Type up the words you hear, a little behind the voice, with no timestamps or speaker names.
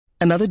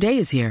Another day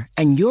is here,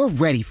 and you're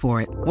ready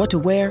for it. What to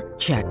wear?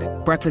 Check.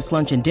 Breakfast,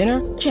 lunch, and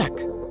dinner? Check.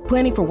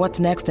 Planning for what's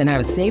next and how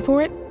to save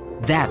for it?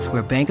 That's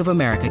where Bank of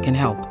America can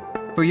help.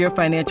 For your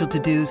financial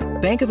to-dos,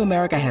 Bank of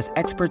America has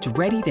experts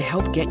ready to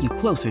help get you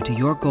closer to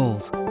your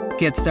goals.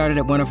 Get started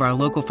at one of our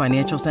local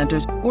financial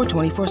centers or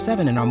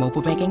 24/7 in our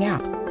mobile banking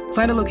app.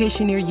 Find a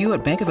location near you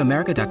at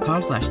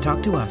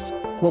bankofamerica.com/talktous.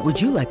 What would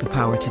you like the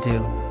power to do?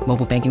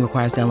 Mobile banking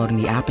requires downloading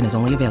the app and is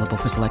only available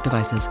for select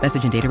devices.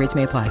 Message and data rates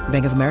may apply.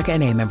 Bank of America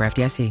N.A., member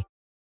FDIC.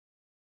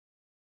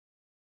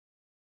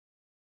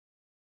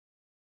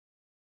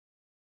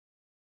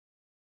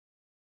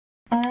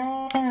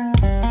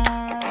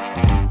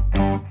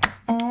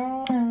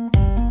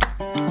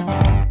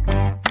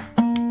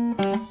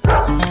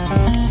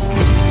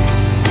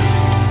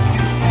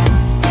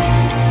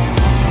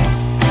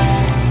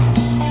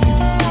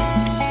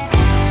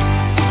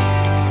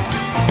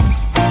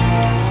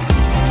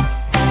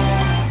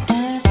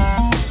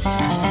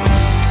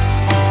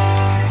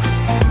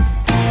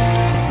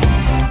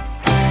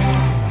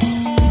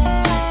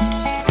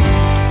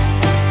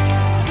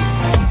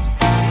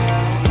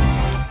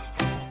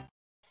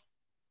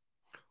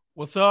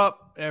 What's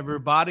up,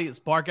 everybody? It's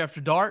Bark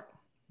After Dark.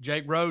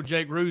 Jake Rowe,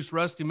 Jake Roos,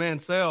 Rusty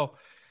Mansell,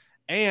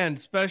 and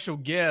special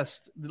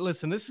guest.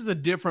 Listen, this is a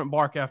different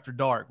Bark After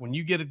Dark. When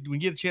you get a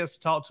chance to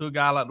talk to a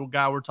guy like the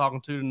guy we're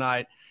talking to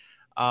tonight,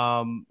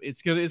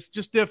 it's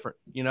just different.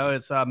 You know,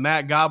 it's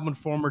Matt Godwin,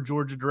 former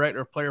Georgia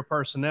Director of Player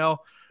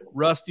Personnel.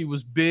 Rusty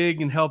was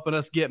big in helping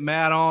us get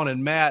Matt on,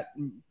 and Matt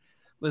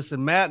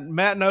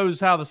knows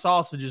how the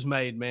sausage is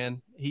made,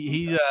 man.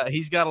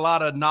 He's got a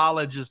lot of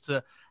knowledge as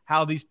to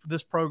how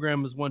this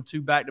program has won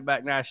 2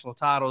 back-to-back national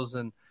titles,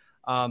 and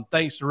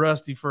thanks to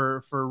Rusty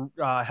for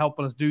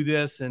helping us do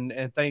this,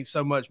 and thanks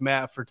so much,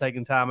 Matt, for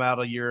taking time out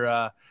of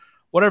your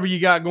whatever you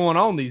got going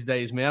on these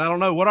days, man. I don't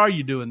know, what are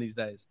you doing these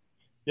days?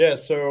 Yeah,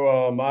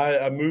 so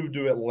I moved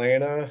to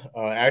Atlanta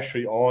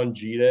actually on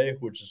G-Day,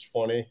 which is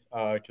funny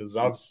because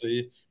obviously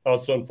if I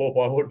was still in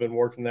football, I would have been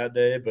working that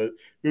day, but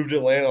moved to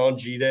Atlanta on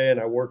G-Day, and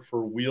I work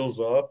for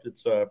Wheels Up.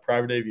 It's a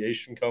private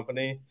aviation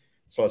company.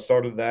 So I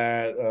started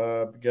that,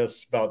 I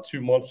guess, about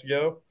 2 months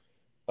ago.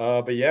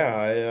 But,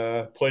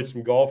 yeah, I played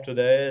some golf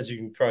today. As you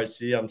can probably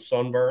see, I'm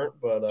sunburnt,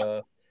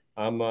 but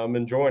I'm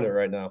enjoying it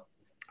right now.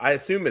 I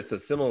assume it's a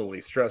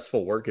similarly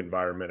stressful work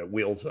environment at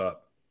Wheels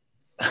Up.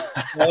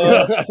 It's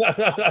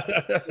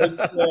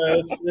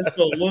a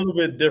little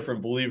bit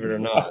different, believe it or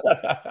not.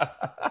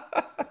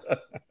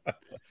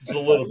 It's a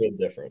little bit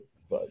different,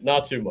 but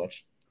not too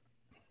much.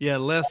 Yeah,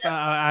 less.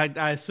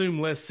 I assume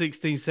less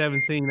 16,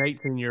 17,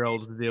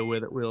 18-year-olds to deal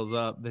with at Wheels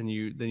Up than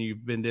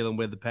you've been dealing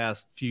with the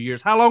past few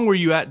years. How long were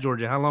you at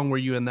Georgia? How long were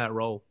you in that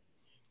role?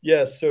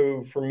 Yeah,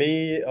 so for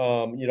me,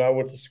 I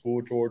went to school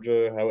at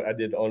Georgia. I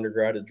did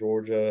undergrad at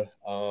Georgia.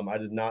 I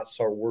did not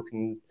start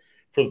working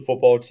for the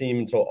football team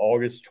until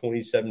August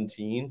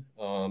 2017.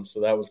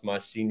 So that was my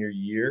senior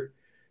year.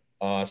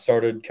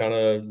 Started kind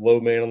of low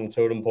man on the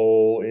totem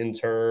pole,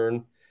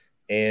 intern.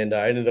 And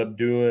I ended up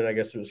doing, I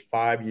guess it was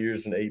 5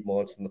 years and 8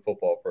 months in the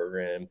football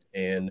program.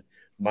 And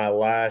my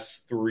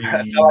last 3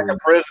 That sounds like a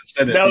prison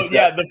sentence. No,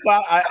 yeah,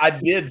 I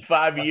did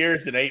 5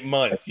 years and 8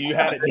 months. You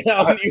had it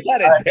down. You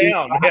had it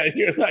down. Yeah,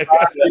 you're like,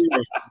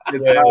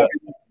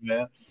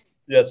 man.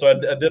 Yeah, so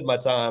I did my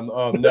time.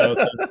 No,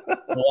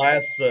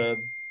 the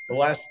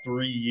last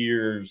 3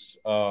 years,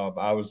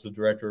 I was the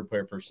director of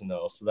player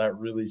personnel. So that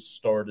really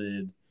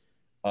started,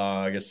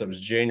 I guess that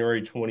was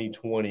January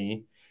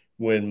 2020.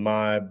 When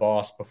my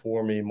boss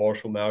before me,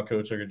 Marshall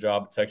Malco, took a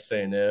job at Texas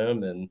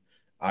A&M, and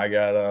I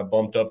got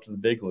bumped up to the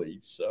big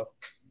leagues. So,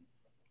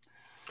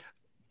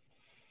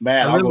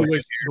 Matt, I'll go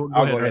ahead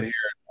here.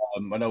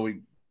 I know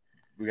we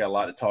got a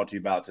lot to talk to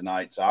you about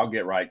tonight, so I'll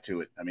get right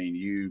to it. I mean,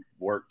 you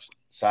worked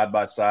side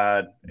by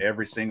side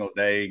every single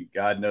day.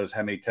 God knows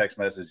how many text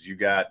messages you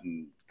got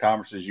and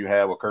conversations you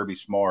had with Kirby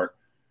Smart.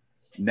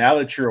 Now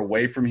that you're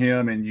away from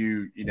him and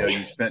you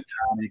spent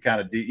time, you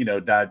kind of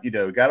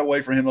got away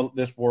from him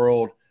this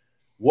world.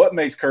 What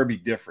makes Kirby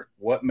different?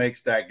 What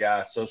makes that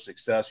guy so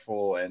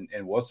successful? And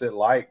what's it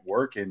like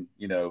working,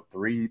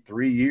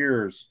 3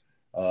 years,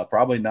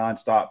 probably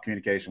nonstop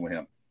communication with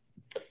him?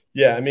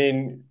 Yeah, I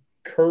mean,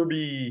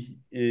 Kirby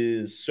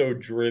is so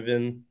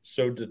driven,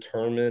 so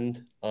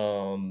determined.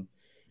 And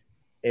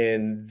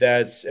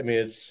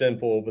it's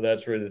simple, but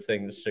that's really the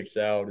thing that sticks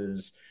out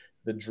is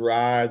the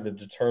drive, the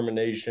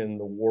determination,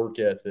 the work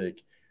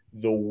ethic,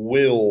 the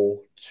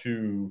will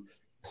to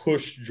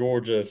push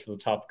Georgia to the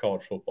top of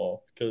college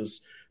football.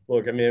 Because,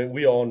 look, I mean,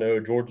 we all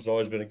know Georgia's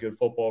always been a good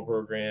football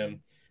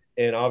program,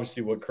 and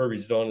obviously what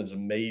Kirby's done is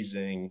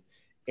amazing,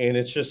 and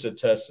it's just a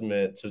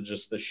testament to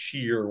just the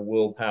sheer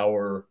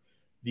willpower,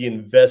 the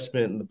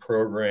investment in the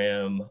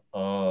program,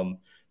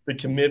 the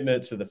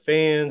commitment to the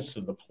fans,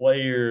 to the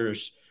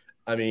players.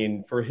 I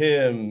mean, for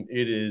him,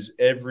 it is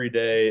every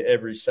day,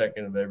 every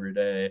second of every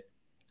day,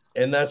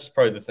 and that's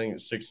probably the thing that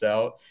sticks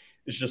out.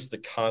 It's just the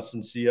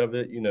constancy of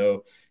it.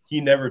 He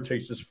never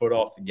takes his foot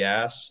off the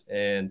gas,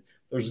 and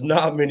there's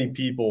not many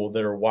people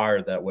that are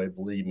wired that way,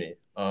 believe me.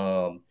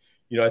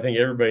 I think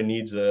everybody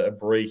needs a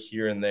break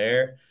here and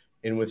there.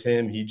 And with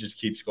him, he just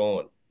keeps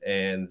going.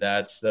 And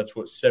that's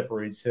what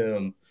separates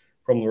him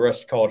from the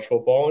rest of college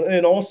football.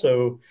 And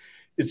also,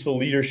 it's the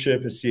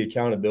leadership, it's the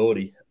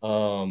accountability.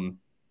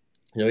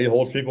 He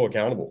holds people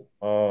accountable.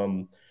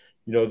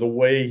 The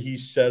way he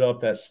set up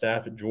that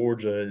staff at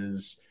Georgia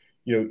is,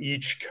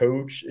 each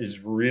coach is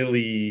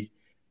really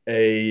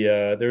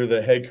they're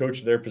the head coach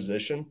of their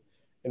position.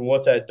 And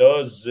what that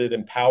does is it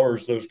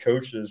empowers those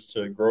coaches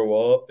to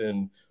grow up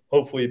and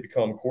hopefully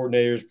become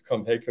coordinators,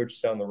 become head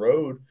coaches down the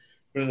road.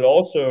 But it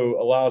also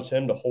allows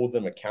him to hold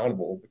them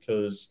accountable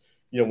because,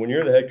 when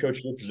you're the head coach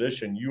of your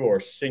position, you are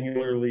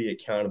singularly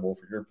accountable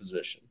for your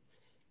position.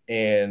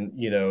 And,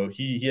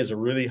 he has a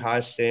really high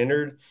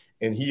standard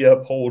and he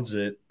upholds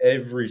it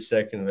every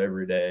second of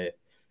every day.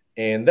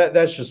 And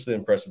that's just the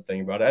impressive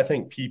thing about it. I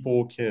think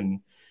people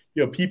can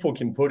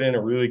put in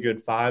a really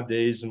good 5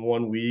 days in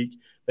 1 week.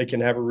 They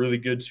can have a really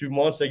good 2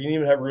 months. They can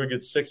even have a really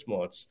good 6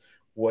 months.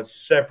 What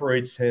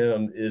separates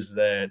him is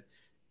that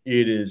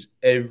it is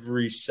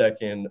every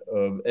second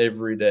of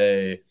every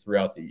day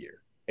throughout the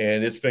year.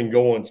 And it's been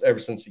going ever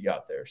since he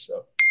got there.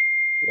 So,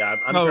 yeah,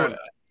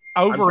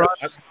 I'm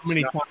trying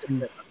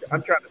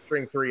to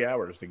string 3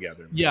 hours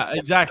together. Yeah,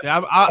 exactly.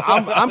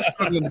 I'm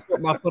struggling to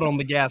put my foot on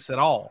the gas at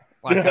all.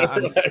 Like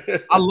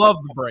I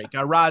love the break.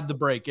 I ride the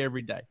break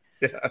every day.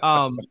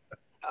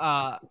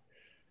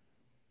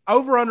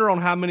 Over under on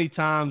how many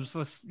times,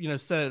 let's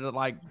set it at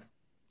like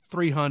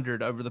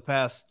 300 over the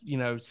past,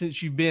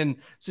 since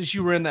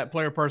you were in that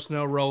player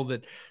personnel role,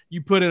 that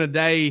you put in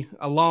a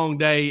long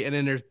day, and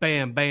then there's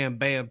bam, bam,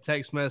 bam,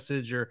 text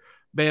message or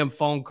bam,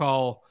 phone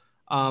call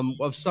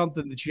of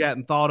something that you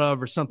hadn't thought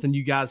of or something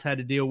you guys had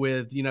to deal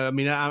with.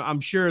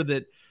 I'm sure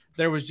that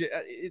there was,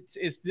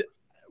 it's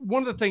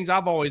one of the things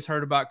I've always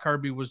heard about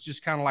Kirby was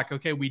just kind of like,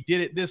 okay, we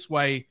did it this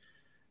way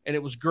and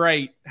it was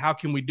great. How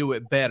can we do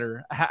it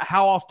better?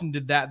 How often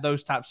did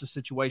those types of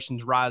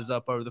situations rise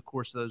up over the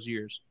course of those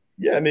years?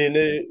 Yeah,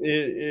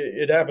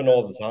 it happened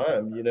all the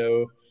time.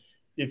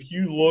 If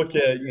you look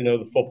at,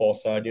 the football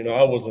side,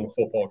 I wasn't a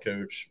football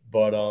coach,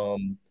 but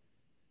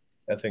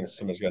I think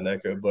somebody's got an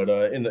echo. But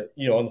on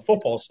the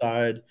football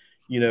side,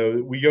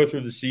 we go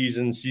through the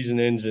season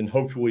ends in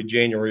hopefully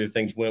January if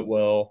things went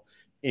well.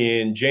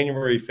 In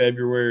January,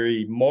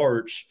 February,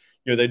 March,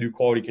 they do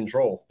quality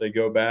control. They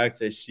go back,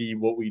 they see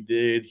what we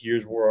did.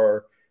 Here's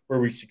where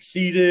we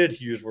succeeded.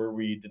 Here's where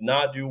we did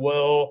not do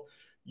well.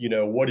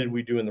 What did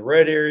we do in the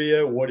red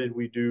area? What did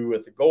we do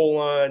at the goal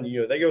line?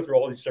 They go through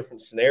all these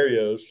different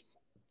scenarios.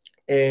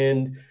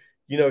 And,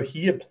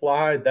 he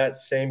applied that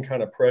same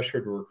kind of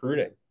pressure to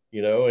recruiting,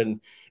 and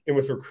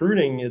with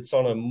recruiting, it's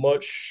on a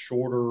much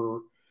shorter,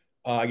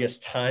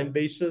 time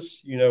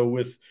basis,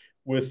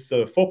 with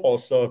the football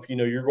stuff,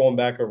 you're going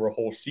back over a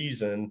whole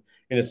season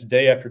and it's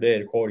day after day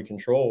at quality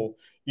control.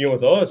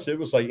 With us, it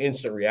was like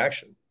instant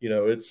reaction.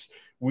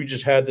 We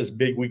just had this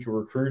big week of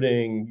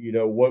recruiting.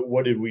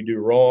 What did we do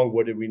wrong?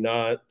 What did we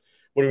not?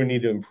 What do we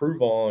need to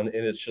improve on? And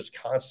it's just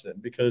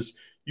constant because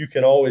you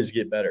can always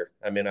get better.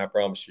 I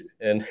promise you.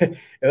 And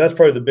that's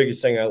probably the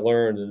biggest thing I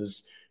learned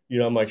is,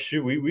 I'm like,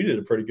 shoot, we did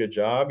a pretty good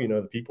job.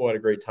 The people had a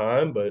great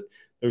time, but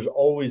there's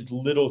always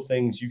little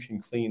things you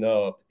can clean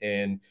up.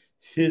 And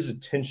his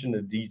attention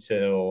to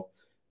detail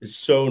is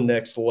so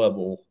next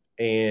level.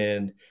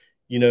 And,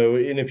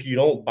 and if you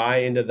don't buy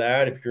into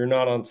that, if you're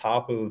not on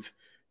top of,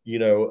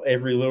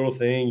 every little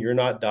thing, you're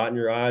not dotting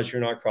your I's,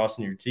 you're not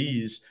crossing your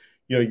T's,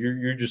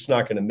 you're just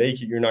not going to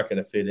make it. You're not going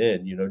to fit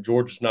in.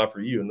 Georgia's not for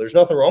you. And there's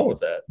nothing wrong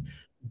with that.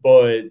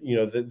 But,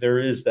 there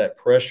is that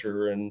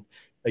pressure. And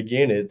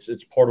again,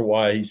 it's part of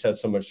why he's had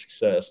so much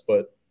success.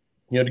 But,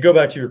 to go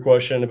back to your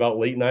question about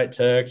late night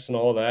texts and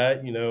all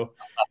that,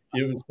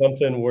 it was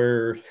something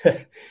where,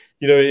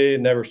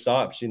 it never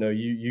stops.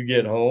 You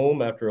get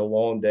home after a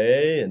long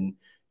day and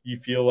you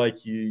feel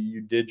like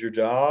you did your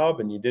job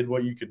and you did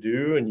what you could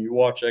do and you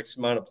watch X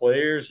amount of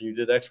players and you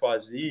did X, Y,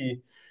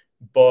 Z.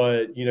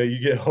 But, you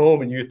get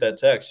home and you get that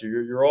text. So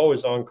you're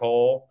always on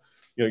call.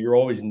 You're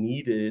always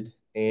needed.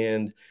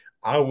 And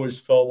I always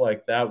felt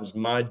like that was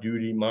my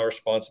duty, my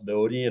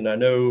responsibility. And I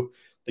know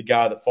the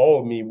guy that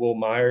followed me, Will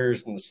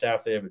Myers, and the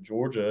staff they have at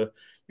Georgia,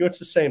 it's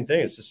the same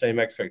thing. It's the same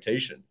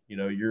expectation.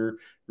 You're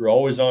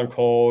always on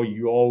call.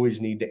 You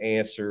always need to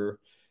answer.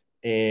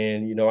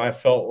 And, I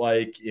felt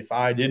like if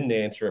I didn't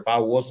answer, if I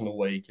wasn't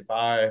awake, if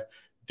I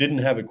didn't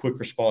have a quick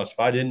response, if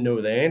I didn't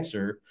know the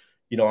answer,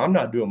 I'm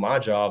not doing my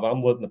job.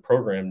 I'm letting the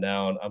program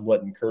down. I'm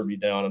letting Kirby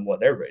down. I'm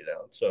letting everybody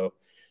down. So,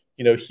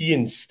 he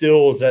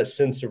instills that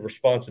sense of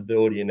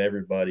responsibility in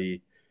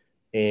everybody.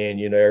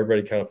 And,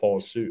 everybody kind of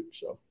follows suit.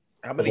 So.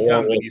 How many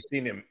times have you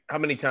seen him? How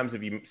many times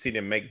have you seen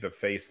him make the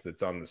face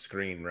that's on the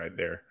screen right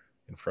there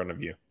in front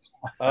of you?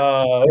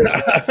 I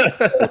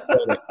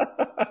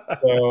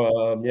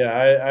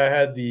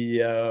had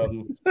the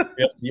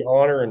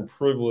honor and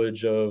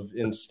privilege of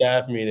in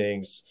staff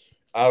meetings.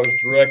 I was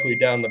directly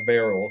down the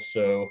barrel,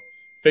 so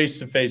face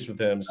to face with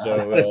him.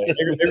 So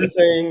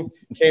everything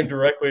came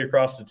directly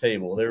across the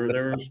table.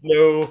 There was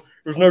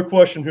no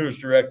question who it was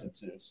directed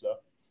to. So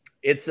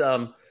it's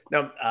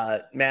Now,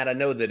 Matt, I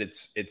know that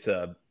it's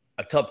a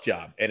tough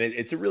job, and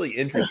it's a really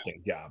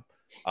interesting job.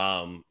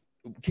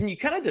 Can you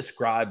kind of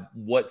describe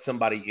what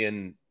somebody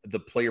in the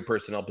player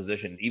personnel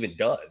position even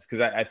does?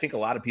 Because I think a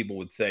lot of people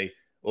would say,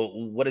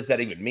 well, what does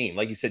that even mean?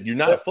 Like you said, you're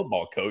not a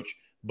football coach,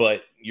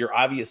 but you're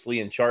obviously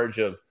in charge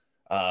of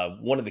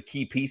one of the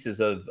key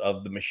pieces of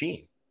the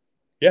machine.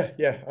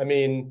 Yeah. I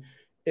mean,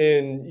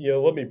 and,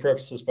 let me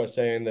preface this by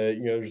saying that,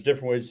 there's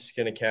different ways to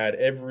skin a cat.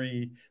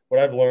 What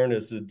I've learned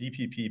is the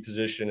DPP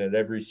position at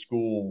every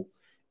school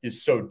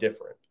is so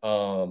different.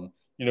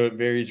 It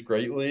varies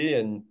greatly.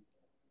 And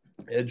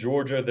at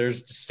Georgia,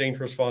 there's distinct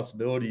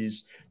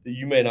responsibilities that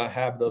you may not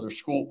have at other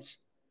schools.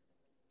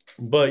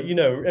 But,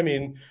 I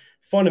mean,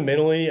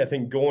 fundamentally, I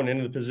think going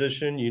into the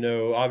position,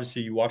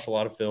 obviously you watch a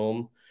lot of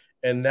film.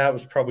 And that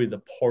was probably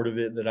the part of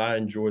it that I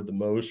enjoyed the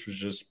most, was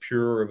just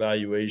pure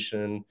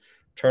evaluation,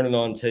 turning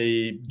on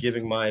tape,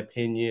 giving my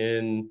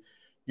opinion.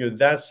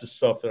 That's the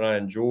stuff that I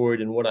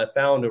enjoyed. And what I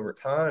found over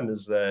time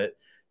is that,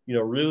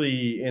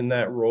 really in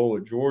that role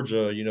at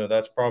Georgia,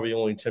 that's probably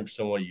only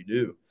 10% what you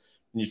do.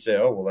 And you say,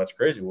 oh, well, that's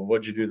crazy. Well,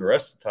 what'd you do the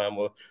rest of the time?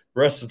 Well,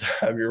 the rest of the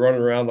time you're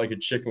running around like a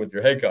chicken with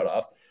your head cut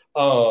off.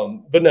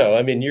 But no,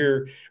 I mean,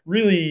 you're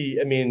really,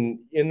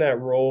 in that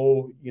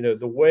role,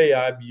 the way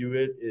I view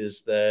it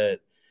is that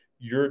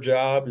your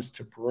job is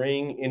to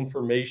bring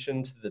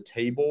information to the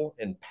table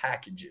and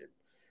package it,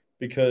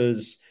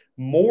 because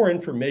more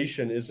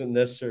information isn't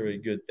necessarily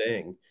a good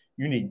thing.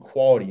 You need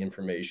quality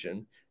information.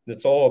 And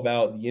it's all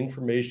about the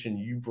information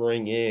you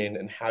bring in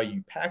and how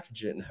you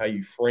package it and how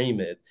you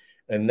frame it.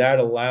 And that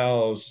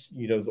allows,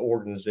 the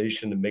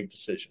organization to make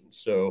decisions.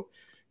 So,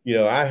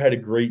 I had a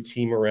great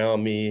team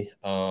around me,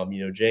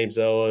 James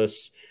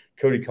Ellis,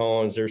 Cody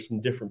Collins. There's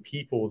some different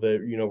people that,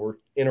 were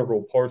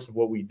integral parts of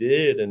what we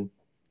did. And,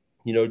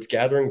 it's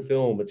gathering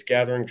film, it's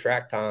gathering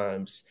track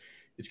times,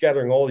 it's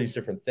gathering all these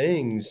different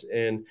things.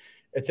 And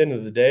at the end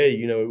of the day,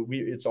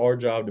 it's our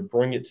job to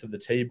bring it to the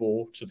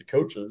table to the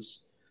coaches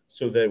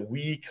so that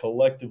we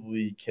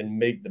collectively can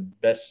make the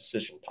best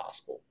decision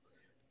possible.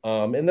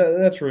 And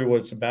that's really what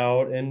it's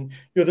about. And,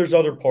 there's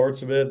other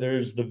parts of it.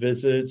 There's the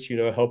visits,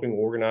 helping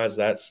organize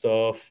that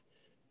stuff.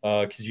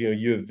 Because,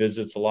 you have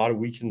visits a lot of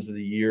weekends of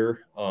the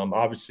year.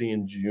 Obviously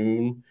in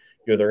June,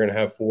 they're going to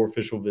have 4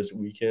 official visit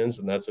weekends,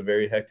 and that's a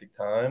very hectic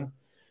time.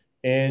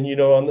 And,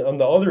 on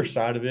the other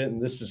side of it,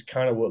 and this is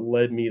kind of what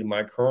led me to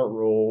my current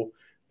role,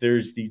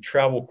 there's the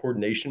travel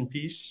coordination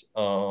piece.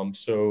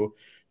 So,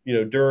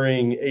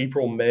 during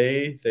April,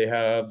 May, they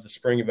have the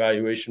spring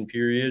evaluation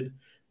period.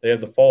 They have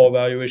the fall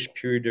evaluation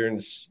period during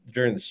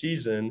the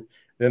season.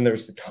 Then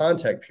there's the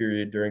contact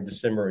period during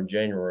December and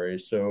January.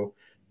 So,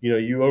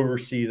 you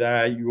oversee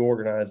that, you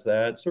organize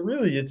that. So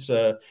really it's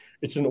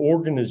an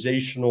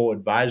organizational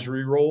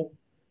advisory role,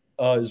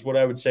 is what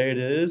I would say it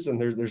is. And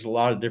there's a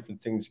lot of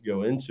different things that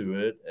go into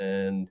it.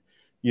 And,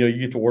 you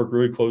get to work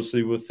really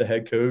closely with the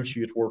head coach.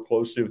 You get to work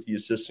closely with the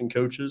assistant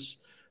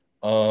coaches.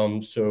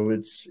 So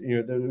it's,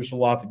 there's a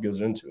lot that goes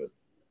into it.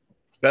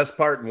 Best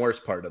part and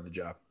worst part of the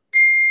job.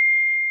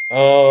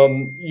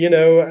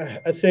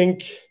 I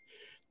think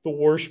the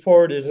worst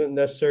part isn't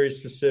necessarily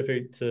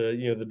specific to,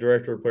 the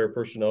director of player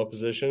personnel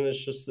position.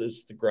 It's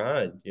the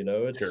grind,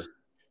 it's,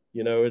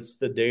 Sure. It's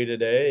the day to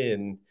day.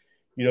 And,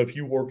 if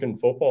you work in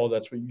football,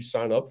 that's what you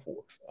sign up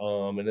for.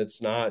 And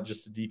it's not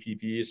just the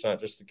DPP. It's not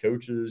just the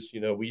coaches.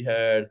 We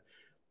had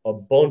a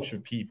bunch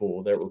of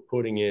people that were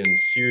putting in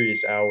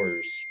serious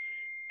hours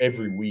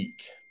every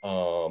week.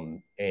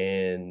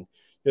 And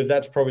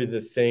that's probably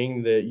the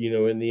thing that,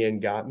 in the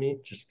end got me,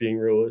 just being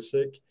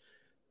realistic.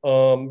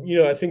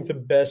 I think the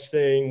best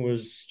thing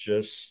was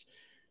just,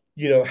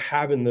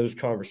 having those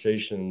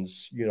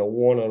conversations,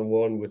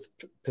 one-on-one with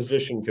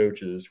position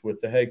coaches, with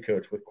the head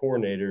coach, with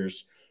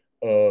coordinators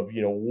of,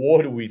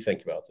 what do we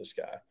think about this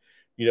guy?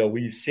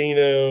 We've seen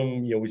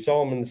him, we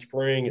saw him in the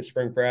spring at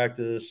spring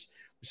practice.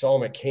 We saw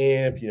him at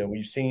camp.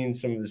 We've seen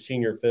some of the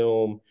senior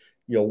film.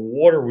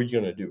 What are we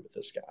going to do with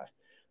this guy?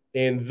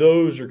 And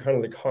those are kind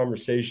of the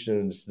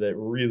conversations that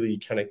really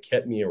kind of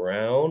kept me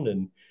around.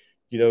 And,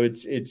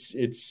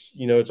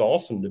 it's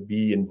awesome to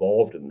be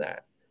involved in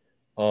that.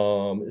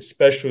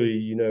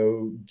 Especially,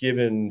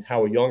 given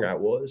how young I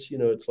was,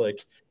 it's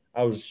like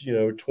I was,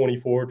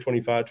 24,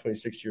 25,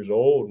 26 years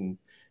old. And,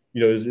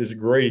 it's a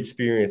great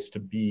experience to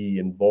be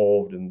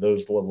involved in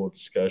those level of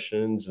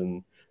discussions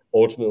and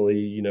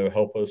ultimately,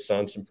 help us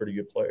sign some pretty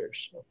good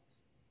players. So.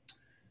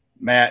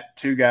 Matt,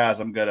 2 guys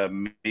I'm going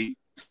to meet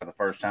for the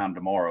first time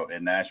tomorrow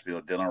in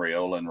Nashville, Dylan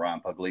Raiola and Ryan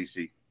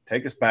Puglisi.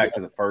 Take us back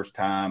to the first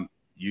time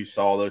you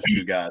saw those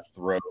 2 guys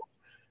throw,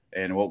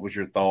 and what was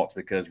your thoughts?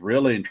 Because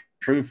really and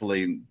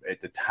truthfully, at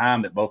the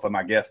time that both of them,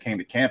 I guess, came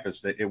to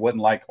campus, it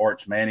wasn't like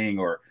Arch Manning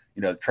or,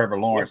 Trevor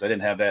Lawrence. They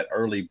didn't have that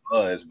early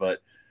buzz,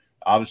 but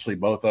obviously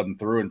both of them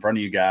threw in front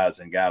of you guys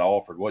and got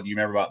offered. What do you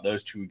remember about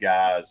those 2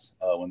 guys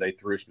when they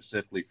threw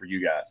specifically for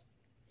you guys?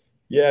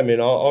 Yeah,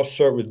 I'll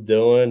start with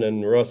Dylan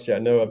and Rusty. I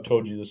know I've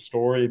told you the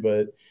story,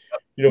 but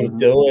with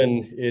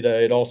Dylan,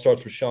 it all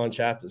starts with Sean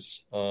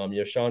Chappis.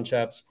 Sean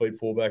Chappis played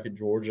fullback at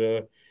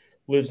Georgia.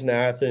 lives in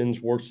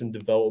Athens, works in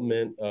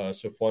development,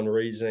 so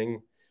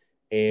fundraising.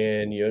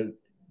 And,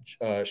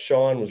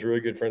 Sean was really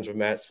good friends with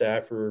Matt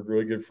Stafford,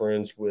 really good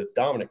friends with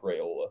Dominic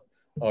Raiola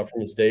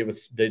from his days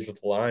with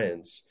the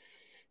Lions.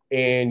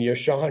 And,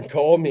 Sean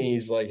called me.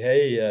 He's like,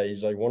 hey,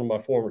 he's like, one of my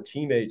former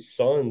teammates'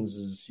 sons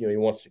is, he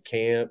wants to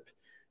camp.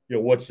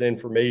 What's the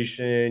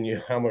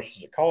information? How much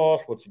does it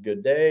cost? What's a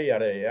good day?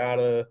 Yada,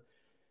 yada.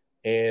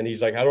 And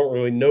he's like, I don't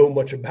really know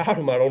much about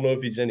him. I don't know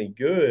if he's any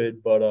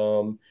good, but,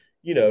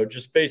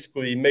 just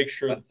basically make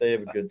sure that they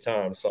have a good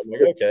time. So I'm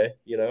like, okay,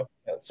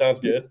 that sounds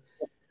good.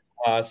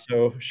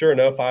 So sure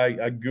enough, I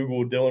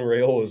Googled Dylan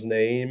Raiola's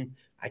name.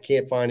 I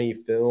can't find any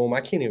film. I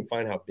can't even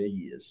find how big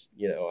he is.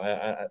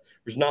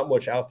 There's not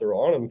much out there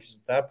on him because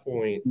at that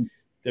point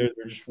there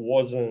just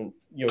wasn't,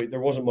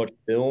 there wasn't much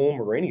film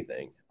or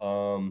anything.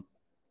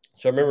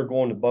 So I remember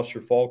going to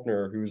Buster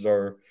Faulkner, who's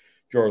our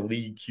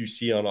lead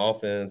QC on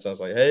offense. I was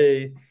like,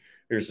 hey,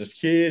 there's this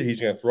kid. He's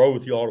going to throw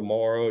with y'all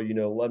tomorrow.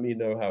 Let me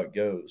know how it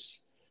goes.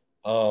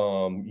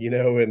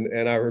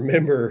 And I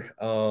remember,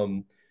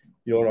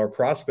 in our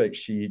prospect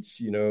sheets,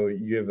 you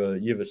have a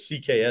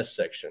CKS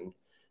section,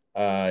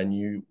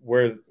 and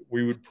where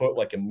we would put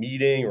like a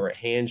meeting or a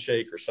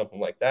handshake or something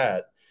like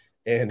that.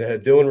 And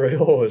Dylan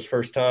Raiola, his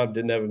first time,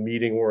 didn't have a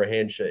meeting or a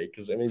handshake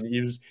because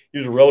he was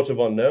a relative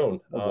unknown.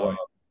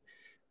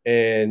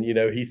 And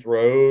he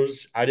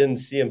throws. I didn't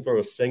see him throw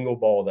a single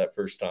ball that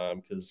first time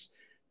because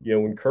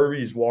when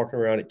Kirby's walking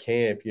around at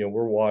camp,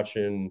 we're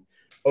watching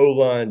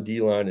O-line,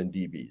 D-line, and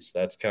DBs.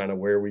 That's kind of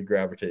where we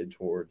gravitated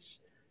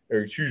towards. Or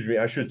excuse me,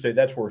 I should say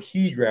that's where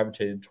he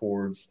gravitated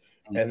towards,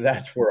 and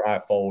that's where I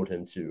followed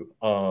him to.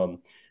 I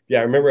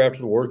remember after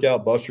the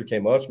workout, Buster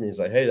came up to me. He's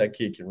like, "Hey, that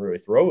kid can really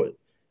throw it."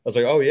 I was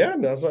like, "Oh yeah," I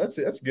was like,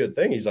 "That's a good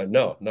thing." He's like,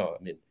 "No." I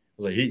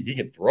was like, "He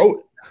can throw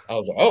it." I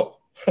was like, "Oh."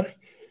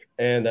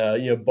 And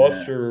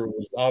Buster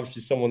was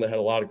obviously someone that had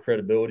a lot of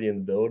credibility in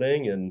the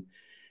building, and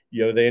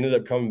they ended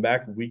up coming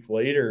back a week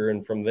later,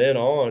 and from then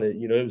on,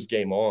 it was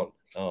game on.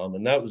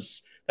 And that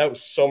was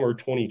summer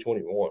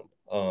 2021.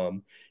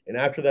 And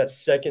after that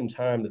second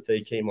time that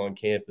they came on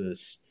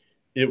campus,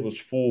 it was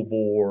full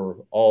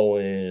bore, all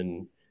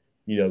in,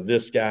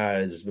 this guy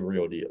is the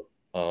real deal.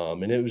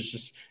 And it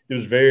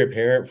was very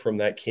apparent from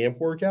that camp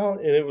workout.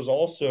 And it was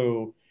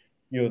also,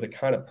 the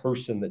kind of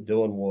person that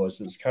Dylan was,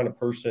 this kind of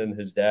person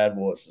his dad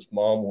was, his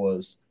mom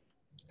was,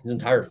 his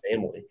entire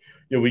family.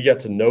 We got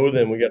to know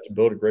them. We got to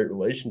build a great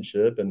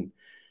relationship. And,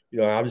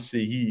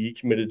 obviously he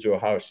committed to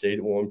Ohio State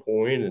at one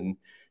point, and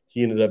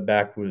he ended up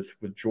back with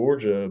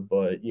Georgia,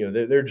 but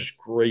they're just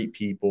great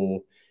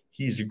people.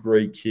 He's a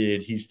great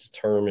kid. He's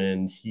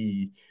determined.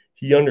 He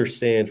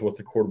understands what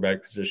the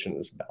quarterback position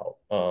is about.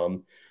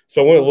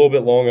 So I went a little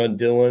bit long on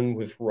Dylan.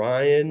 With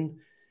Ryan.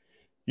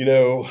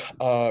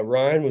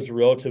 Ryan was a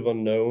relative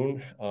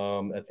unknown.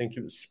 I think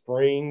it was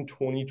spring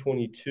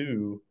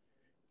 2022.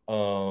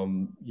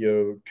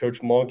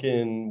 Coach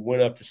Monken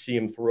went up to see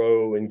him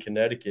throw in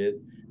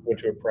Connecticut. Went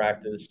to a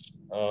practice.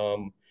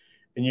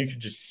 And you could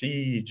just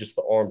see just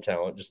the arm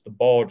talent, just the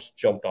ball just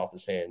jumped off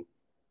his hand.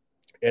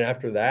 And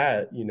after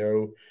that,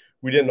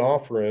 we didn't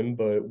offer him,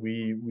 but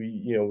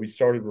we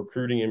started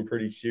recruiting him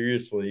pretty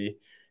seriously.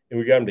 And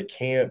we got him to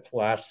camp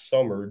last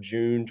summer,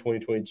 June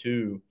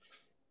 2022.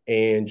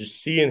 And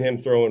just seeing him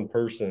throw in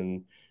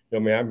person,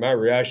 my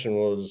reaction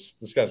was,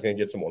 this guy's going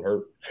to get someone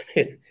hurt.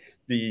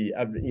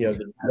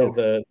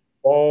 The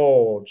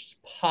ball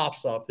just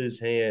pops off his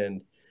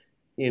hand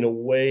in a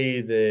way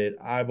that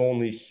I've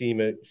only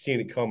seen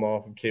it come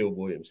off of Caleb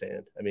Williams'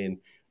 hand.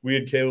 We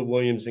had Caleb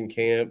Williams in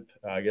camp.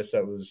 I guess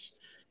that was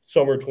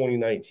summer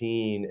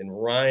 2019,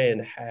 and Ryan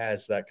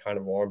has that kind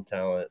of arm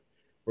talent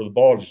where the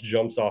ball just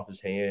jumps off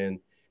his hand.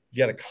 He's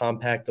got a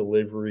compact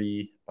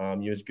delivery.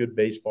 He's a good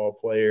baseball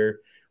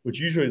player, which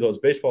usually those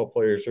baseball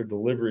players, their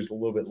delivery is a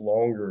little bit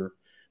longer.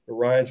 But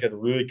Ryan's got a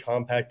really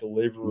compact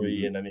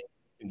delivery, and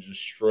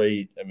just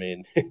straight.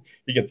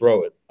 He can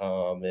throw it.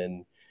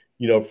 And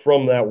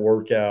from that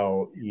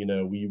workout,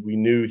 we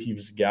knew he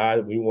was a guy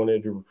that we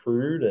wanted to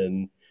recruit,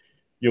 and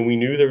we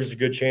knew there was a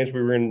good chance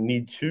we were going to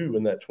need two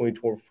in that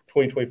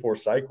 2024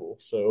 cycle.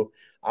 So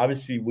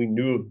obviously we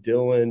knew of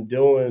Dylan.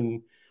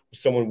 Dylan was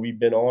someone we've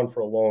been on for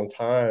a long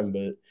time,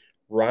 but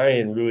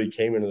Ryan really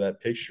came into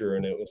that picture,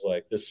 and it was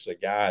like, this is a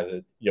guy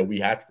that we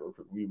have to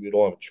recruit. We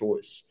don't have a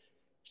choice.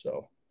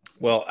 So.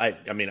 Well,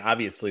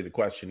 obviously the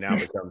question now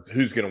becomes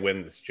who's going to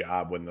win this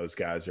job when those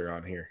guys are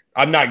on here.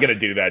 I'm not going to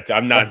do that.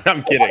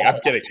 I'm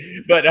kidding.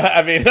 But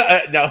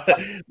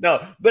no.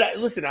 But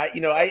listen,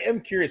 I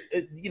am curious,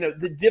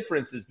 the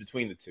differences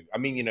between the two.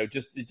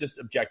 Just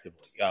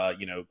objectively,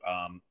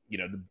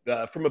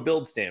 from a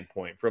build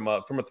standpoint, from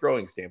a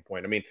throwing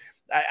standpoint.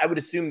 I would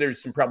assume there's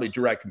some probably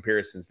direct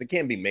comparisons that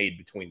can be made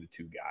between the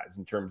two guys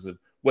in terms of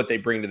what they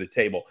bring to the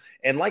table.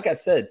 And like I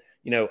said,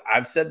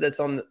 I've said this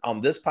on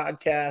this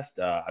podcast.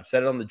 I've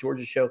said it on the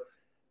Georgia show.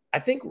 I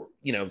think,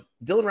 Dylan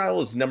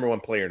Raiola is the number one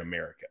player in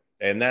America,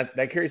 and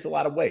that carries a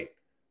lot of weight.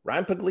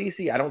 Ryan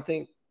Puglisi, I don't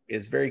think,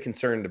 is very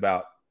concerned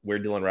about where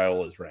Dylan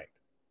Raiola is ranked.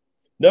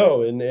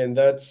 No, and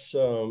that's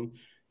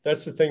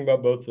That's the thing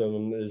about both of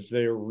them is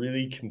they're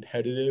really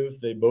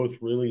competitive. They both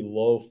really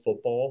love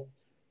football.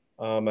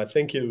 I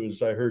think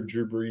I heard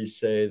Drew Brees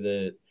say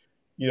that,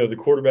 the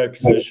quarterback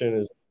position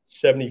is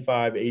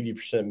 75,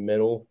 80%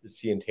 mental.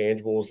 It's the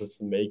intangibles, it's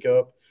the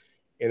makeup.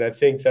 And I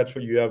think that's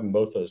what you have in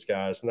both those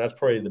guys. And that's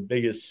probably the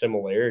biggest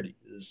similarity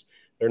is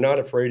they're not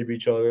afraid of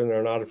each other and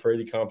they're not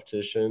afraid of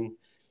competition.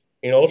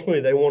 And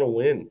ultimately they want to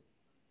win.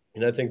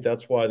 And I think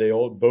that's why they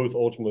both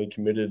ultimately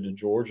committed to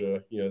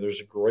Georgia. There's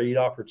a great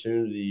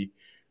opportunity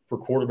for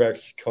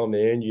quarterbacks to come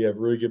in. You have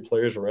really good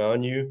players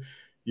around you.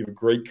 You have a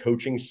great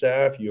coaching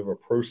staff. You have a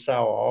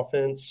pro-style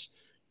offense.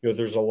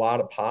 There's a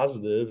lot of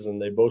positives,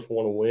 and they both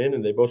want to win,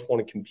 and they both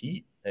want to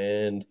compete.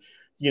 And,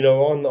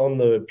 on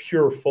the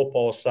pure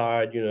football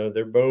side,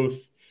 they're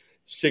both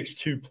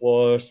 6'2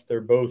 plus. They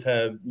both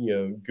have,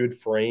 good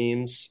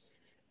frames,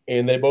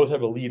 and they both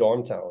have elite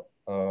arm talent.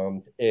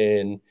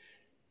 Elite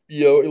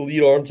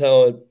arm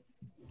talent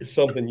is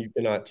something you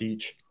cannot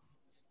teach.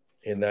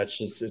 And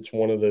it's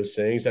one of those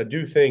things. I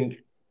do think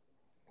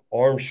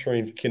arm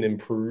strength can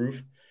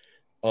improve.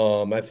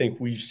 I think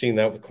we've seen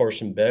that with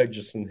Carson Beck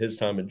just in his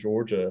time at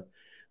Georgia.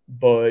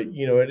 But, at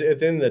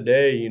the end of the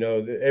day,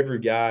 every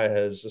guy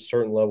has a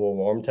certain level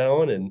of arm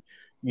talent, and,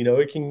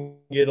 it can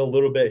get a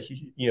little bit,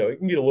 it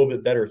can get a little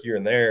bit better here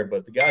and there.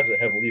 But the guys that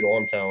have elite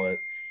arm talent,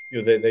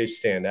 they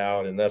stand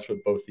out, and that's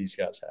what both these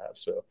guys have.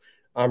 So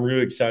I'm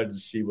really excited to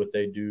see what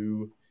they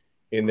do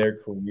in their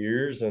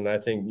careers. And I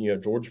think,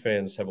 Georgia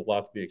fans have a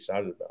lot to be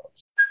excited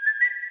about.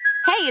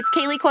 Hey, it's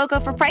Kaylee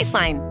Cuoco for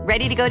Priceline.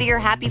 Ready to go to your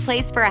happy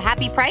place for a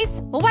happy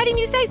price? Well, why didn't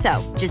you say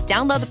so? Just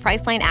download the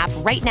Priceline app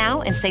right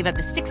now and save up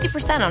to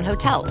 60% on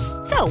hotels.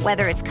 So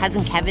whether it's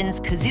Cousin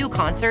Kevin's Kazoo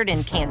Concert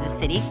in Kansas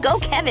City, go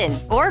Kevin,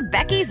 or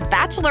Becky's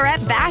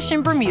Bachelorette Bash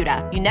in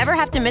Bermuda, you never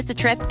have to miss a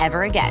trip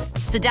ever again.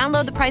 So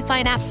download the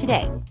Priceline app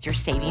today. Your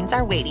savings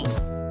are waiting.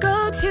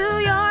 Go to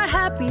your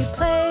happy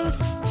place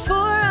for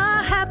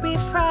a happy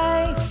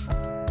price.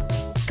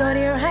 Go to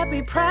your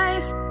happy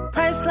price,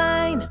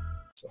 Priceline.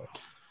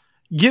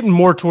 Getting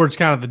more towards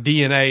kind of the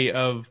DNA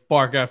of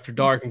Bark After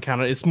Dark, and kind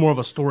of it's more of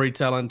a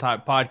storytelling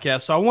type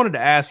podcast. So I wanted to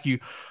ask you,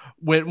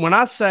 when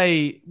I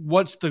say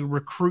what's the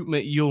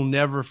recruitment you'll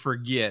never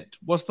forget,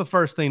 what's the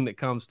first thing that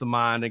comes to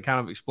mind, and kind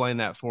of explain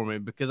that for me,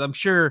 because I'm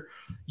sure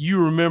you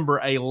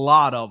remember a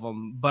lot of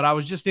them, but I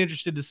was just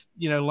interested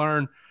to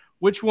learn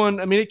which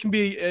one. I mean, it can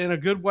be in a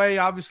good way.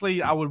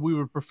 Obviously, we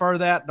would prefer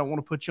that. Don't want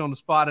to put you on the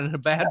spot in a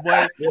bad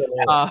way,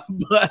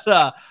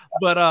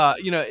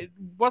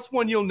 what's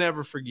one you'll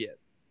never forget?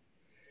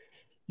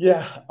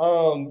 Yeah.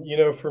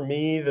 For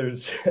me,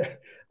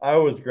 I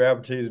always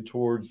gravitated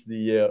towards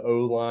the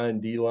O-line,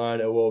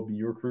 D-line,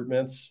 OLB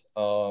recruitments.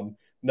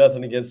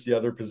 Nothing against the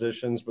other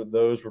positions, but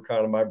those were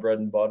kind of my bread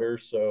and butter.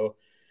 So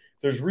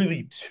there's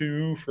really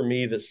two for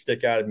me that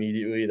stick out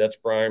immediately. That's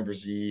Brian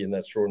Brzee and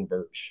that's Jordan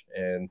Birch.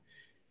 And,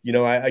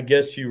 I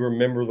guess you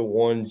remember the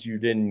ones you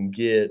didn't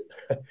get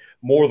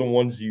more than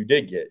ones you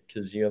did get,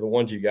 because, the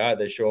ones you got,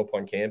 they show up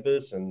on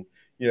campus and,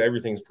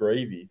 everything's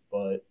gravy.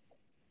 But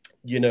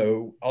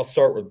I'll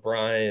start with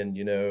Brian.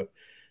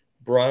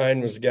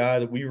 Brian was a guy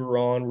that we were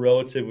on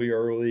relatively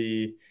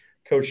early.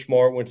 Coach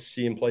Smart went to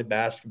see him play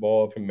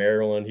basketball up in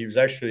Maryland. He was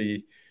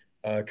actually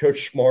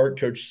Coach Smart,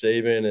 Coach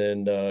Saban,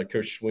 and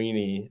Coach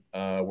Sweeney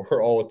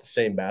were all at the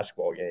same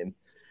basketball game.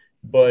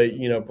 But,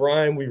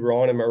 Brian, we were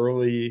on him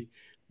early.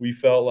 We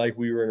felt like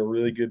we were in a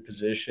really good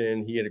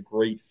position. He had a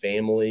great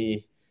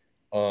family.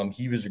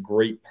 He was a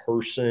great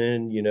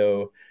person,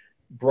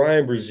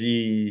 Brian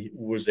Brzee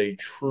was a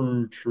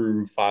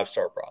true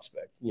five-star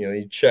prospect.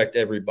 He checked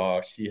every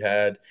box. He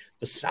had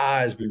the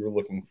size we were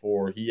looking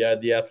for. He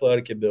had the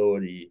athletic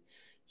ability.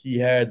 He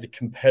had the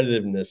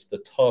competitiveness, the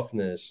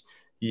toughness.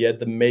 He had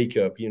the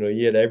makeup. He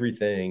had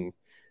everything.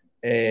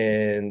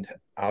 And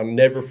I'll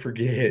never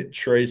forget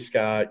Trey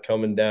Scott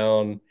coming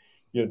down,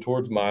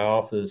 towards my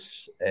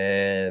office,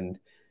 and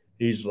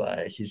he's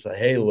like,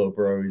 "Hey, little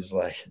bro," he's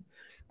like,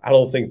 "I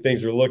don't think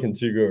things are looking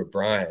too good with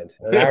Brian."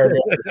 And I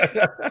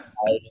remember,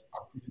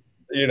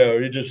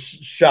 he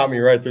just shot me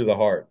right through the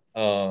heart.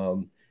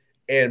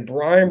 And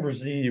Brian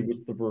Brzee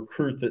was the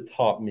recruit that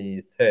taught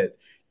me that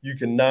you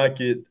cannot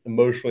get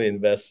emotionally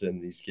invested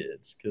in these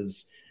kids,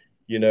 because,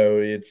 you're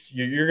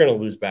going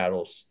to lose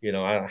battles.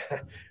 I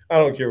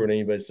don't care what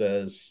anybody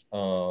says.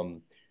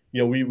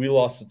 We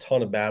lost a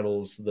ton of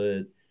battles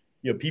that,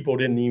 people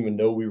didn't even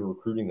know we were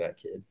recruiting that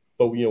kid.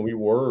 But, we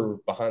were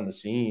behind the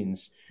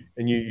scenes,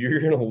 and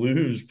you're going to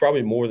lose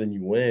probably more than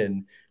you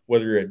win,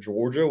 whether you're at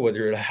Georgia, whether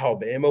you're at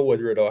Alabama,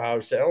 whether you're at Ohio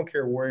State. I don't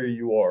care where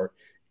you are.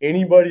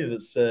 Anybody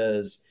that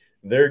says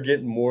they're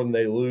getting more than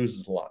they lose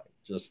is lying.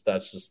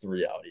 That's just the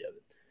reality of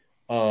it.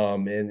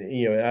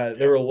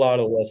 There were a lot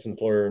of lessons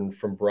learned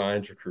from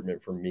Brian's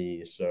recruitment for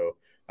me. So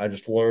I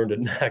just learned to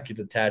not get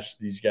attached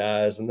to these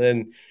guys. And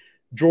then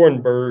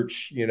Jordan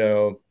Birch,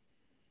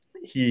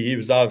 he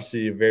was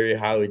obviously a very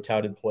highly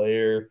touted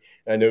player.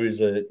 I know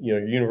he's at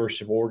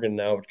University of Oregon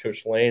now with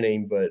Coach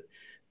Lanning, but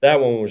that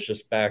one was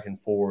just back and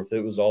forth.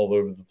 It was all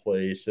over the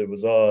place. It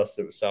was us.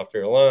 It was South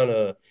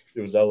Carolina.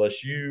 It was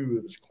LSU.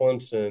 It was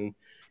Clemson.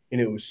 and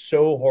it was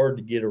so hard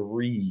to get a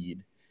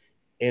read.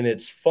 And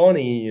it's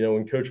funny,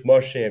 when Coach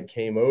Muschamp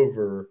came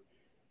over,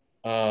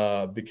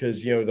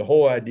 because, the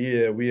whole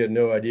idea, we had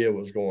no idea what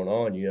was going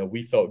on.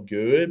 We felt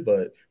good,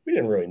 but we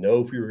didn't really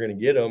know if we were going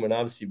to get him. And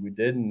obviously we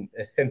didn't.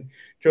 And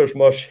Coach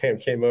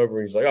Muschamp came over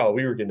and he's like, oh,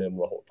 we were getting him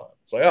the whole time.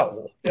 It's like,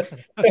 oh,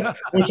 well,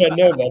 wish I'd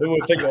known that. It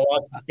would have taken a lot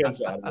of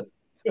suspense out of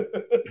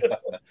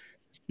it.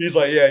 He's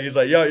like,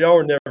 y'all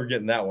were never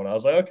getting that one. I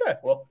was like, okay,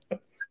 well.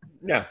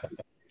 Yeah.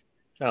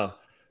 Oh,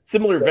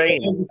 similar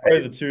vein. Those are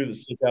probably the two that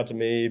stick out to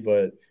me,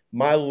 but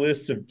my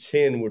list of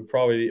 10 would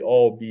probably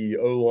all be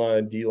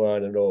O-line,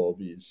 D-line, and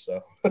OLBs.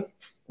 So,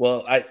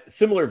 well,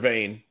 similar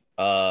vein,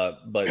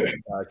 but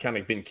kind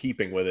of been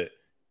keeping with it.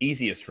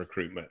 Easiest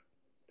recruitment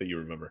that you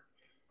remember?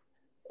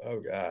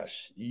 Oh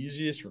gosh,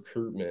 easiest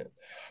recruitment,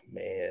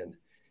 man.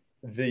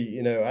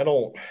 I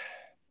don't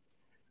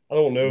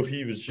know if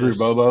he was just Drew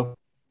Bobo.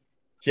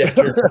 Yeah,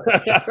 Drew.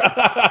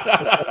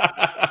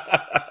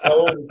 That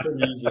one was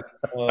pretty easy.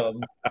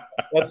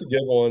 That's a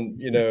good one.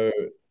 Drew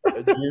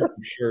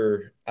for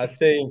sure. I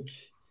think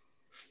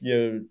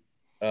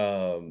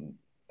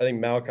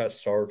Malachi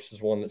Starks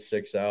is one that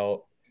sticks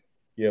out.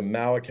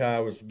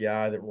 Malachi was a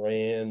guy that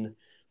ran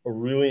a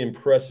really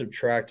impressive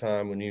track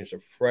time when he was a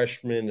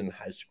freshman in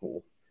high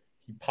school.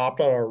 He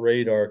popped on our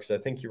radar because I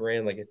think he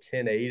ran like a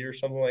 10.8 or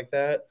something like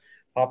that.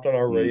 Popped on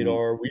our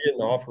radar. We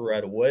didn't offer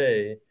right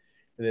away.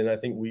 And then I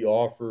think we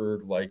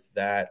offered like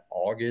that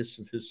August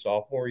of his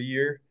sophomore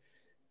year.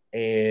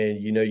 And,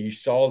 you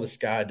saw this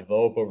guy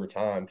develop over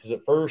time because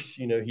at first,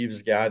 he was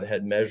a guy that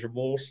had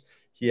measurables.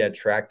 He had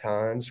track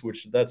times,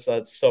 which that's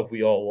stuff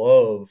we all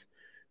love.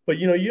 But,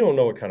 you don't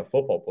know what kind of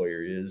football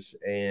player he is.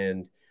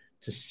 And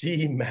to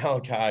see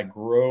Malachi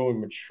grow and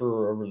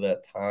mature over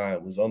that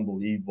time was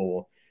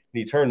unbelievable. And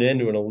he turned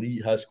into an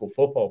elite high school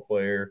football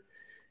player.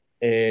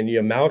 And,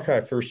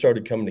 Malachi first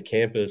started coming to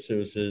campus. It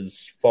was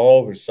his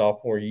fall of his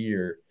sophomore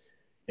year.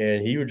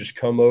 And he would just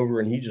come over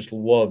and he just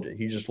loved it.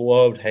 He just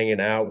loved hanging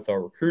out with our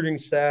recruiting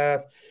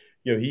staff.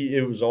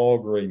 It was all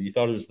great. He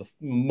thought it was the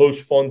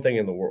most fun thing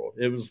in the world.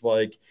 It was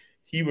like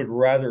he would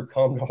rather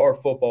come to our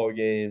football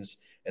games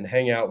and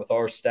hang out with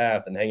our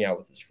staff than hang out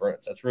with his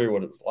friends. That's really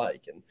what it was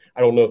like. And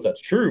I don't know if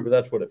that's true, but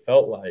that's what it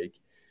felt like.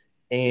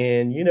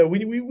 And,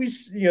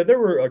 we there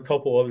were a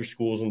couple other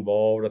schools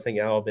involved. I think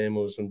Alabama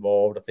was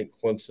involved. I think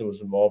Clemson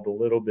was involved a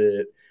little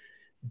bit.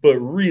 But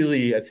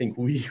really, I think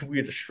we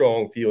had a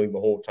strong feeling the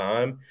whole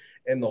time.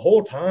 And the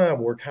whole time,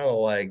 we're kind of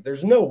like,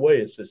 there's no way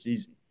it's this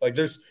easy. Like,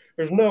 there's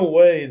no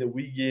way that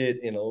we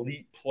get an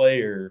elite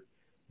player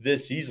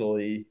this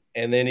easily.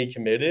 And then he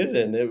committed,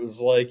 and it was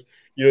like,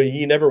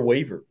 he never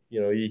wavered.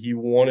 He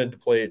wanted to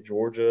play at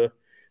Georgia.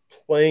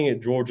 Playing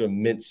at Georgia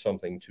meant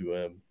something to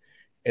him.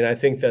 And I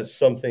think that's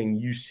something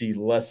you see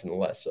less and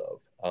less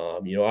of.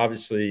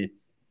 Obviously,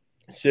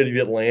 the city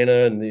of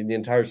Atlanta and the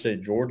entire state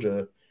of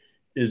Georgia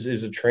is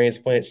a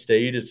transplant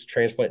state. It's a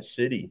transplant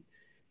city.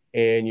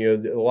 And,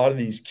 a lot of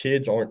these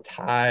kids aren't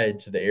tied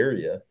to the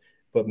area.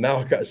 But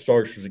Malachi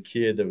Starks was a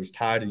kid that was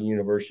tied to the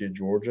University of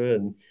Georgia,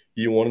 and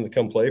he wanted to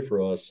come play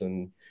for us.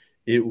 And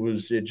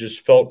it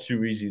just felt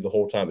too easy the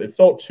whole time. It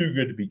felt too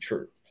good to be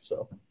true.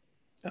 So,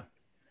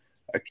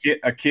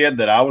 a kid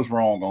that I was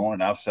wrong on,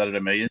 and I've said it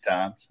a million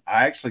times.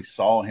 I actually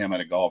saw him at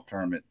a golf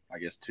tournament, I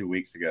guess 2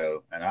 weeks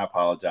ago, and I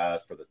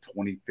apologize for the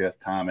 25th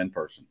time in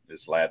person.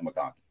 It's Ladd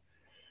McConkey.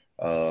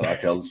 I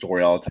tell the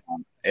story all the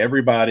time.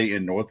 Everybody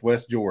in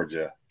Northwest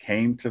Georgia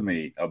came to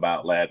me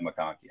about Ladd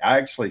McConkey. I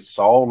actually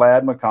saw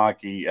Ladd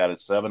McConkey at a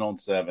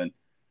 7-on-7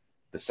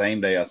 the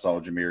same day I saw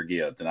Jahmyr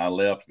Gibbs, and I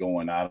left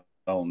going, I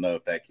don't know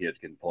if that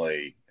kid can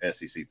play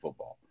SEC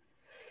football.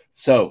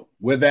 So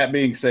with that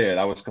being said,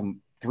 I was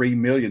 3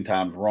 million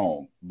times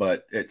wrong.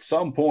 But at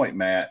some point,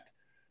 Matt,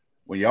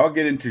 when y'all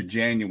get into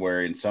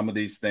January and some of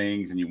these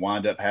things and you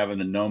wind up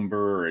having a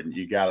number and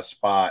you got a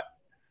spot,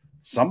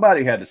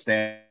 somebody had to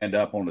stand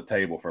up on the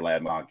table for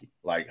Ladd McConkey.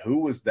 Like, who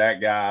was that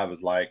guy? I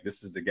was like,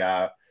 this is the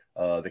guy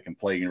that can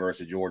play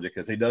University of Georgia,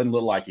 because he doesn't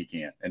look like he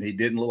can. And he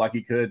didn't look like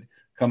he could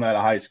come out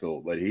of high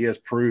school. But he has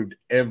proved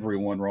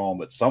everyone wrong.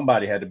 But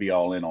somebody had to be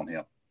all in on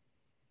him.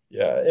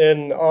 Yeah,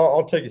 and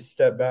I'll take a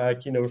step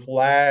back. With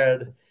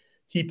Ladd,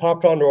 he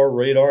popped onto our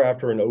radar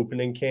after an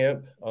opening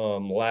camp.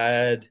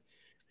 Ladd,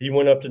 he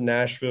went up to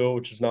Nashville,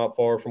 which is not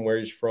far from where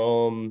he's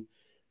from.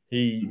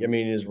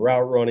 His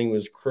route running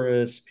was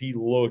crisp. He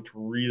looked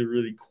really,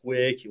 really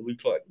quick. He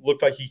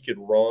looked like he could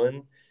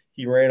run.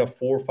 He ran a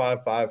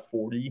 4.55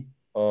 40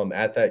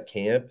 at that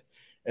camp,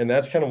 and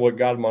that's kind of what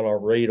got him on our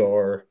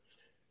radar.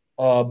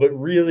 But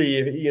really,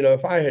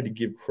 if I had to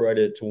give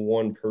credit to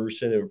one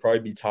person, it would probably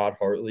be Todd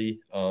Hartley.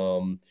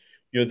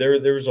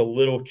 There was a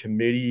little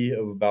committee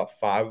of about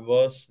 5 of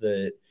us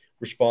that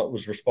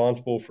was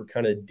responsible for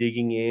kind of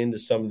digging into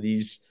some of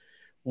these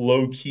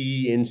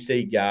low-key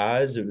in-state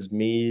guys. It was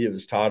me. It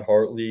was Todd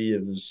Hartley.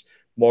 It was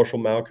Marshall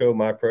Malco,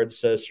 my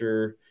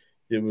predecessor.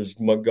 It was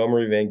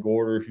Montgomery Van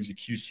Gorder, who's a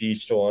QC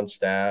still on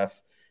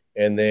staff.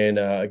 And then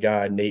a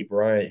guy, Nate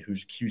Bryant,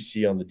 who's a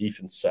QC on the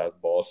defense side of the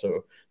ball.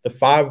 So the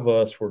 5 of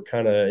us were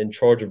kind of in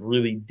charge of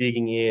really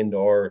digging into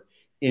our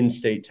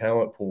in-state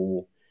talent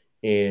pool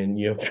and,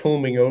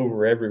 combing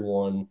over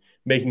everyone,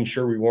 making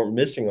sure we weren't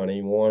missing on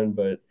anyone.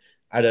 But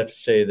I'd have to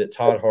say that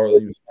Todd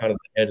Hartley was kind of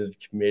the head of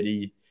the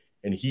committee,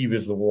 and he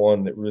was the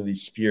one that really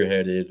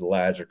spearheaded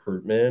lads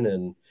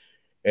recruitment.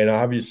 And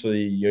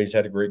obviously, he's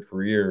had a great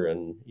career,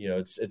 and,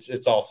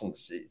 it's awesome to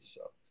see.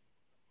 So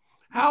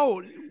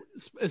how,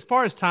 as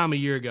far as time of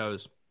year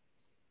goes,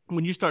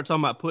 when you start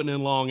talking about putting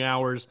in long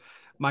hours,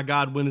 my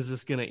God, when is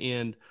this going to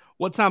end?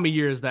 What time of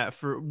year is that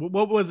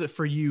what was it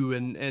for you?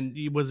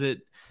 And was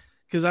it,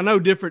 because I know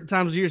different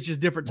times of year is just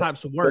different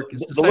types of work.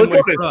 It's the look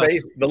on his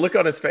face. The look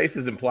on his face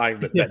is implying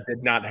that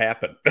did not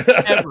happen.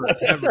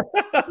 ever.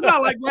 No,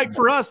 like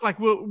for us,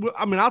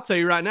 I'll tell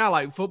you right now,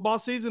 like football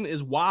season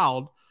is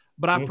wild,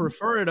 but I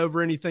prefer it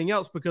over anything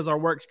else because our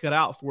work's cut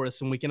out for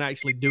us and we can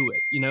actually do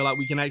it. Like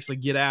we can actually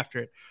get after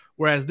it.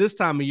 Whereas this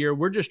time of year,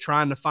 we're just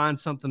trying to find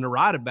something to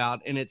write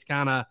about, and it's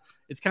kind of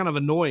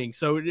annoying.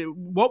 So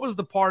what was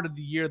the part of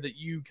the year that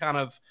you kind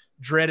of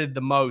dreaded the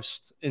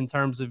most in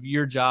terms of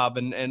your job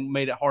and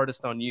made it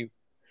hardest on you?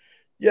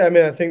 Yeah,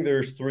 I think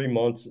there's 3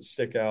 months that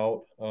stick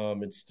out.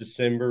 It's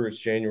December, it's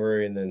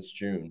January, and then it's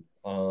June.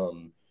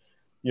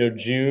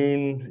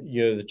 June,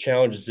 the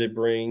challenges it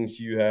brings,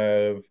 you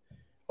have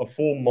a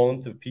full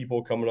month of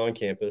people coming on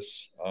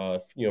campus.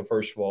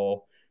 First of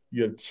all,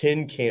 you have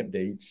 10 camp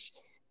dates.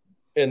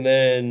 And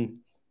then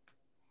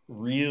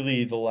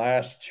really the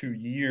last 2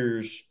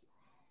 years,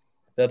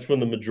 that's when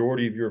the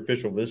majority of your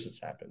official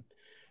visits happen.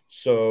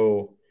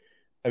 So,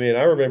 I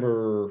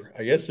remember,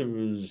 I guess it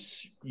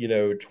was,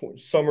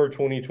 summer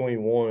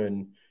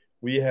 2021,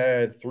 we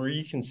had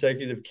 3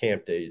 consecutive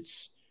camp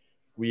dates.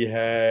 We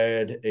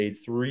had a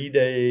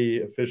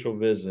 3-day official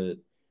visit,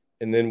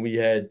 and then we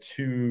had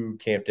 2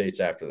 camp dates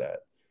after that.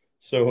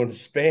 So in a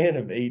span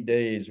of 8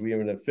 days, we have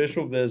an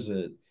official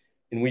visit,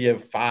 and we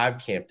have 5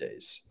 camp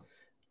days.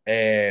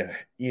 And,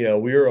 we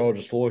were all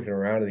just looking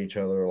around at each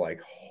other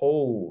like,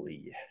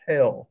 holy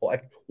hell,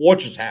 like what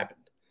just happened?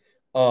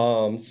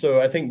 So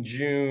I think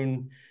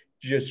June,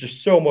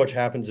 just so much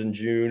happens in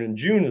June, and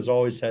June has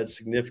always had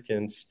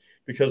significance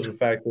because of the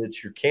fact that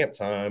it's your camp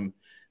time,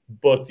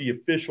 but the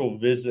official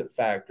visit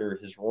factor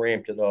has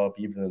ramped it up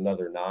even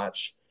another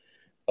notch.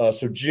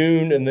 So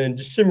June, and then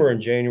December and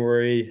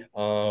January,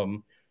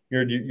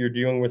 you're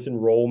dealing with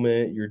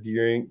enrollment, you're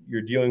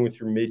dealing with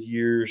your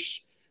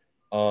mid-years.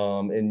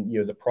 And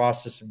the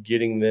process of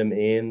getting them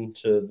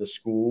into the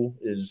school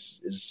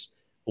is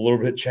a little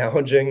bit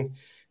challenging.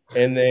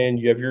 And then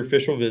you have your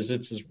official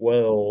visits as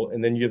well,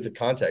 and then you have the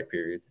contact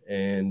period.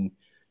 And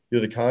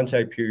the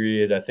contact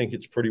period, I think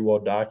it's pretty well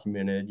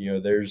documented.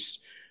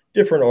 There's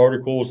different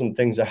articles and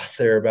things out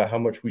there about how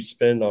much we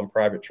spend on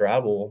private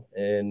travel,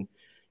 and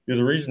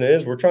the reason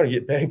is we're trying to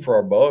get bang for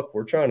our buck.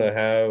 We're trying to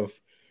have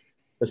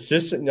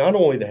assistant, not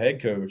only the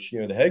head coach.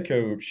 The head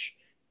coach.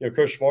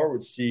 Coach Smart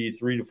would see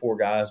 3 to 4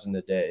 guys in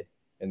a day,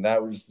 and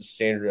that was the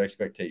standard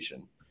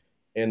expectation.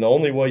 And the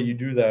only way you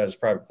do that is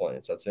private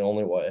planes. That's the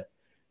only way.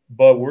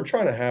 But we're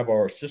trying to have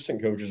our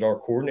assistant coaches, our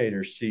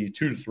coordinators, see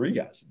 2 to 3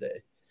 guys a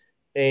day.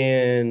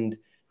 And,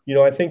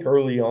 I think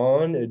early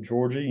on at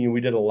Georgia,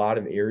 we did a lot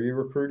of area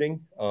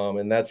recruiting,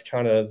 and that's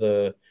kind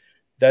of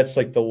that's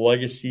like the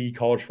legacy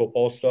college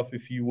football stuff,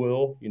 if you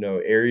will.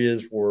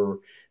 Areas were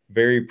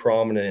very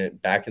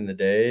prominent back in the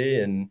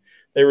day, and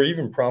they were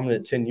even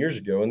prominent 10 years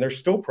ago, and they're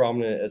still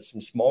prominent at some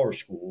smaller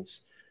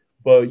schools.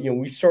 But,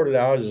 we started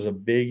out as a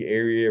big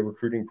area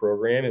recruiting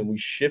program, and we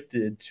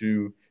shifted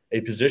to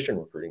a position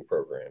recruiting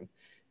program.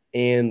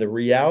 And the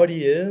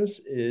reality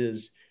is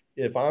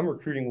if I'm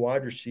recruiting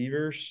wide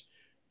receivers,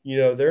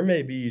 there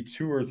may be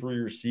 2 or 3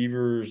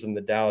 receivers in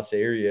the Dallas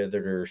area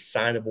that are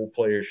signable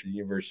players for the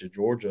University of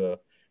Georgia,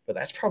 but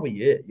that's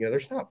probably it.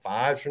 There's not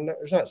 5,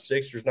 there's not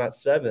 6, there's not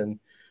 7.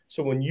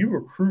 So when you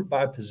recruit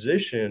by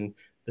position,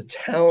 the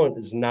talent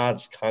is not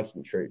as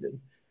concentrated.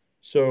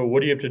 So what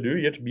do you have to do?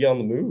 You have to be on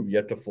the move. You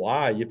have to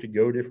fly. You have to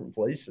go different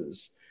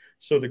places.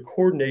 So the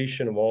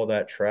coordination of all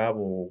that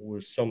travel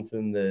was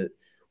something that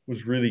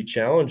was really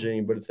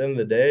challenging. But at the end of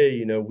the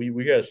day,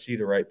 we got to see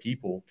the right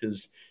people,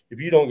 because if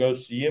you don't go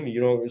see them,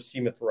 you don't go see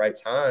them at the right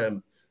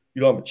time,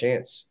 you don't have a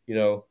chance.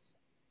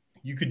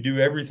 You could do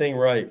everything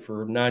right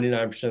for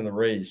 99% of the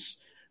race,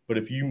 but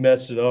if you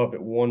mess it up at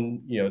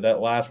that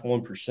last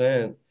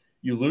 1%,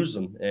 you lose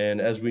them. And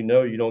as we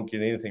know, you don't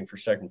get anything for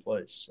second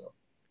place. So,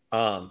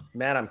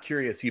 Matt, I'm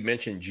curious, you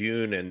mentioned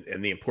June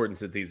and the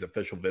importance of these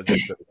official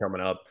visits that are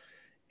coming up.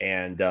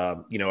 And,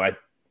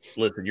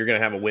 listen, you're going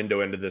to have a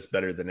window into this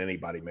better than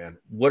anybody, man.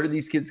 What are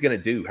these kids going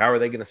to do? How are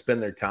they going to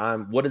spend their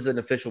time? What does an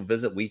official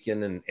visit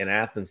weekend in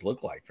Athens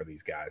look like for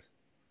these guys?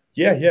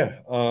 Yeah.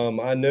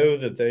 I know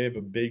that they have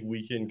a big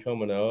weekend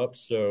coming up.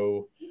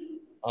 So,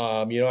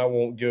 I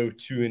won't go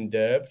too in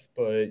depth,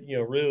 but,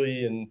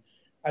 really, and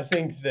I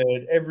think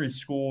that every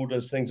school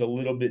does things a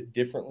little bit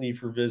differently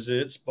for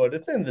visits, but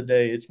at the end of the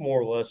day, it's more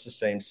or less the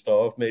same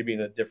stuff, maybe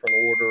in a different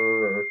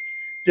order or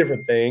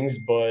different things.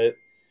 But,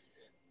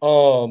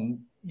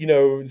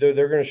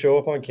 they're going to show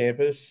up on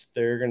campus.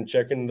 They're going to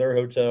check into their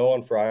hotel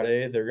on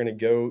Friday. They're going to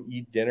go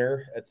eat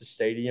dinner at the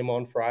stadium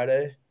on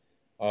Friday.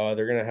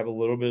 They're going to have a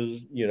little bit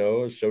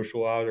of, a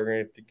social hour. They're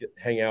going to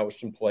hang out with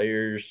some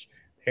players.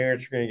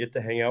 Parents are going to get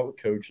to hang out with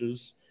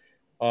coaches.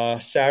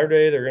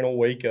 Saturday, they're going to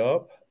wake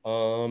up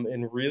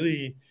and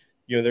really,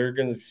 they're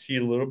going to see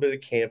a little bit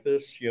of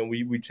campus.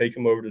 We take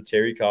them over to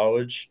Terry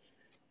College,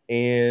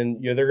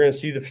 and, they're going to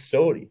see the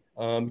facility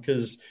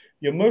because,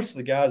 most of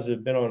the guys that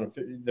have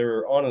been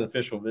they're on an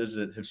official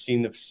visit have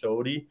seen the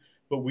facility,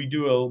 but we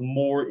do a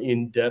more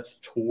in-depth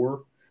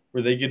tour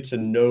where they get to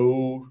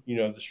know,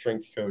 the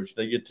strength coach.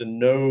 They get to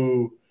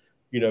know,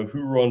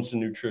 who runs the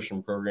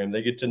nutrition program.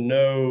 They get to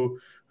know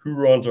who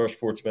runs our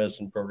sports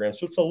medicine program.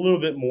 So it's a little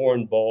bit more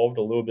involved,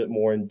 a little bit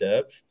more in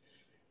depth.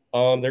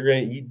 They're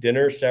going to eat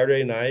dinner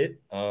Saturday night.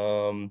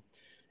 And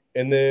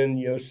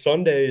then,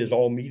 Sunday is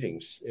all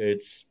meetings.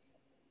 It's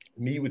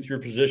meet with your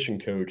position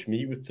coach,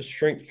 meet with the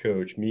strength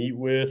coach, meet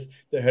with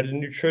the head of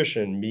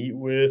nutrition, meet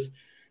with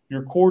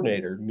your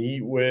coordinator,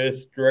 meet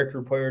with director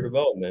of player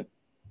development,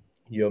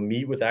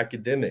 meet with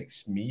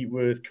academics, meet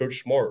with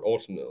Coach Smart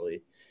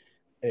ultimately.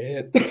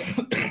 And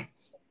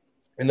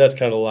and that's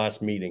kind of the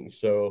last meeting.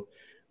 So,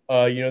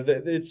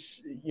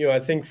 it's, I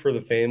think for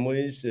the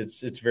families,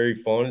 it's very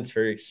fun. It's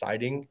very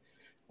exciting,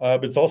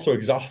 but it's also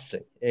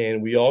exhausting.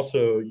 And we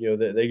also,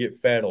 they get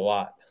fed a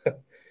lot.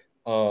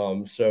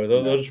 So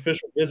those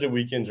official visit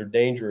weekends are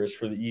dangerous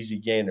for the easy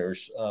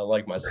gainers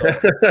like myself.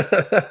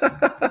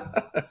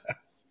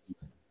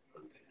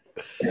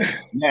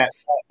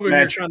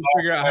 We're trying to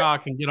figure out how I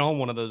can get on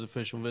one of those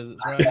official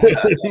visits, right?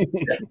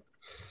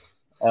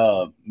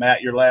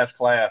 Matt, your last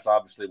class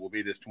obviously will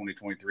be this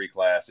 2023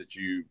 class that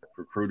you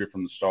recruited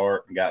from the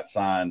start and got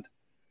signed.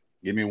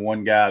 Give me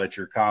one guy that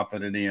you're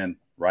confident in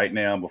right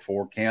now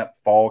before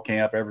fall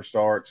camp ever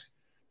starts.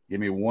 Give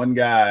me one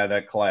guy of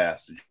that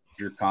class that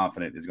you're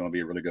confident is going to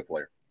be a really good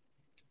player.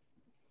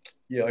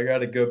 Yeah, I got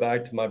to go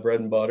back to my bread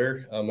and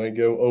butter. I'm going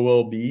to go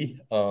OLB.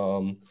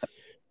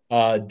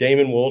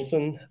 Damon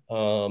Wilson.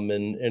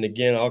 And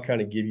again, I'll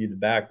kind of give you the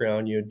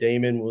background.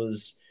 Damon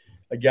was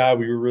a guy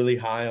we were really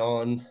high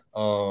on.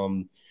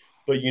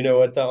 But,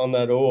 on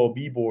that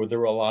OLB board, there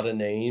were a lot of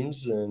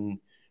names. And,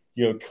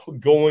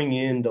 going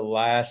into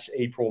last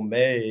April,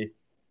 May,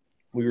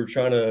 we were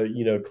trying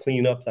to,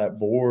 clean up that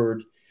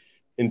board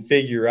and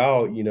figure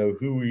out,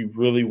 who we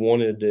really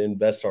wanted to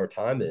invest our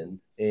time in.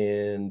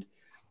 And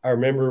I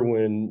remember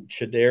when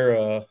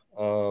Chidera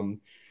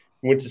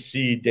went to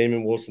see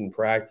Damon Wilson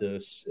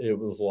practice, it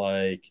was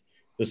like,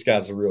 this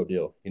guy's the real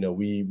deal.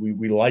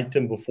 We liked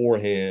him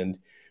beforehand,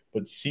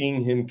 but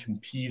seeing him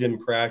compete in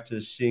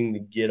practice, seeing the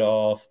get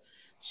off,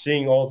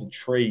 seeing all the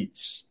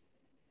traits,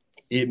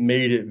 it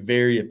made it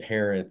very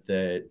apparent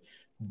that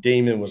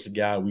Damon was the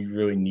guy we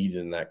really needed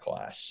in that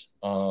class.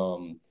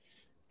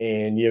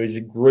 And, he's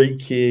a great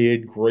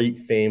kid, great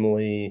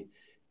family.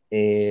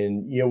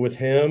 And, with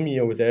him,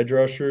 with edge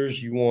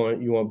rushers, you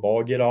want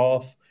ball get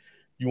off,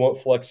 you want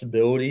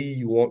flexibility,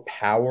 you want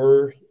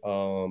power,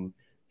 you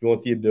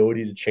want the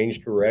ability to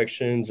change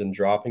directions and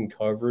drop in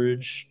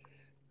coverage.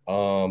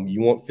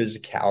 You want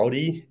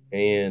physicality.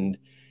 And,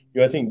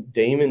 I think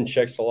Damon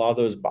checks a lot of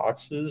those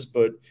boxes.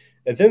 But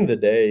at the end of the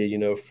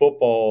day,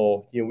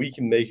 football, we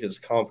can make it as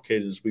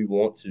complicated as we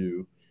want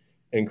to.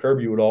 And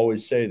Kirby would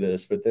always say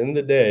this, but at the end of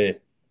the day,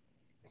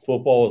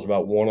 football is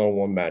about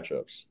one-on-one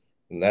matchups,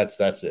 and that's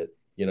it.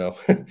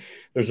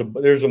 There's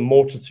a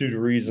multitude of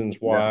reasons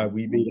why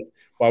we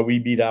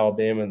beat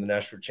Alabama in the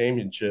national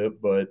championship,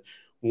 but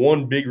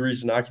one big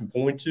reason I can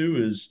point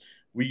to is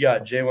we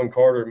got Jalen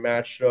Carter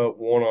matched up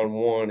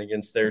one-on-one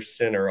against their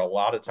center a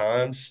lot of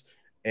times,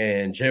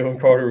 and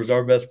Jalen Carter was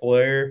our best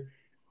player,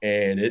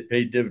 and it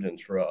paid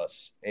dividends for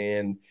us.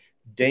 And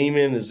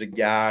Damon is a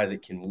guy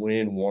that can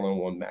win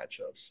one-on-one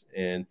matchups,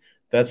 and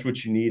that's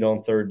what you need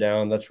on third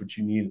down. That's what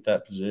you need at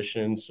that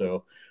position.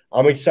 So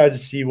I'm excited to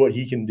see what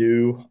he can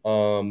do.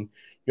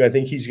 I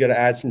think he's got to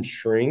add some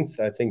strength.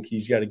 I think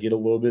he's got to get a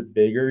little bit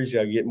bigger. He's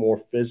got to get more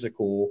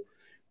physical.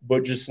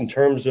 But just in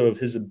terms of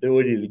his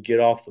ability to get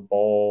off the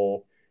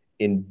ball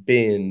and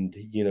bend,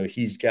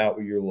 he's got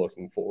what you're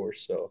looking for.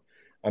 So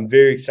I'm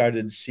very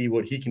excited to see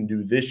what he can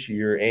do this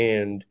year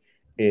and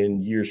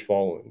in years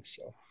following.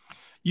 So.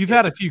 You've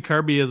had a few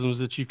Kirbyisms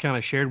that you've kind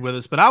of shared with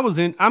us, but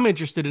I'm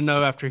interested to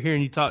know after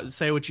hearing you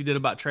say what you did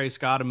about Trey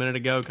Scott a minute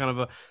ago,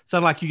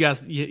 sounded like you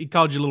guys, he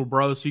called you a little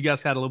bro. So you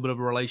guys had a little bit of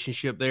a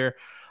relationship there.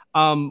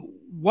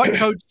 What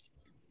coach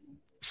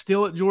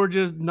still at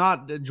Georgia,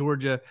 not at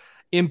Georgia,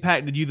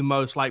 impacted you the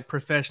most, like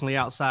professionally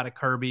outside of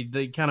Kirby?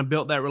 They kind of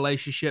built that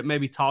relationship,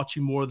 maybe taught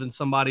you more than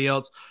somebody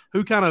else.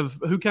 Who kind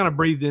of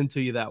breathed into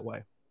you that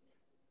way?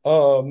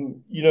 For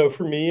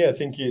me, I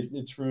think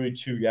it's really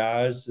two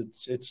guys.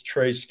 It's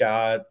Trey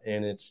Scott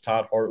and it's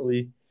Todd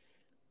Hartley.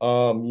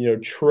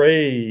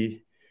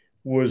 Trey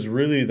was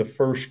really the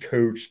first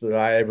coach that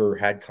I ever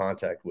had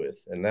contact with,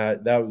 and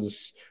that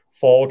was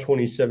fall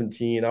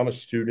 2017. I'm a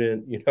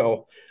student,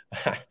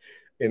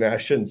 and I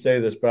shouldn't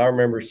say this, but I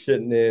remember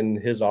sitting in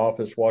his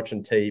office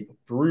watching tape,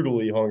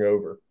 brutally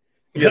hungover.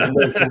 That's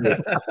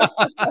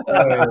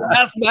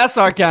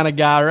our kind of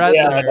guy, right?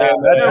 Yeah, there.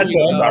 That's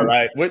all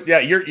right. Yeah,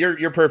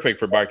 you're perfect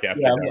for Bark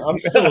After. Yeah, I'm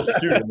still a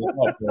student,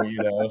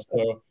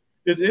 so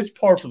it's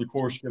par for the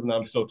course. Given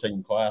I'm still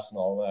taking class and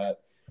all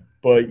that,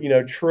 but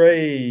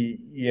Trey,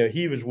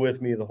 he was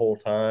with me the whole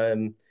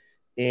time,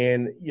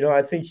 and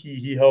I think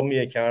he held me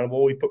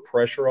accountable. He put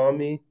pressure on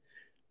me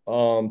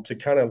to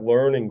kind of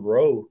learn and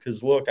grow.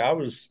 Because look, I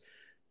was.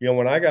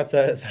 When I got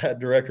that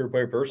director of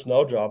player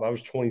personnel job, I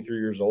was 23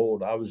 years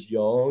old. I was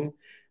young.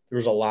 There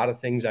was a lot of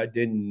things I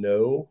didn't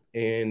know.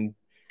 And,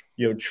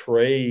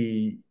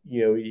 Trey,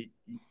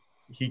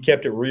 he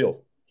kept it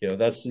real.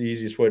 That's the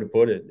easiest way to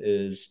put it,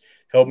 is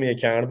help me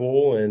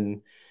accountable.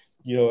 And,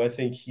 I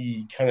think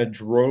he kind of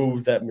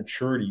drove that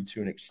maturity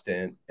to an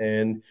extent.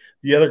 And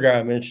the other guy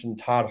I mentioned,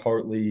 Todd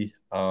Hartley,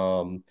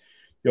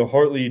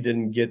 Hartley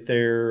didn't get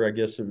there. I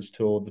guess it was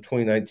till the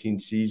 2019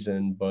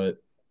 season, but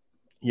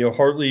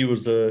Hartley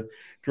was a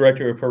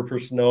director of player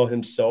personnel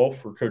himself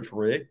for Coach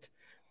Richt.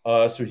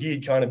 So he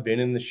had kind of been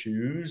in the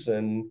shoes,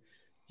 and,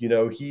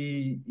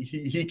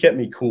 he kept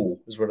me cool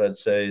is what I'd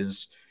say.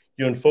 Is,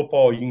 in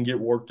football, you can get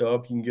worked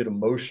up, you can get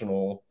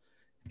emotional.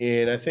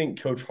 And I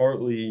think Coach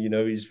Hartley,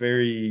 he's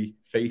very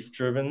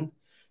faith-driven,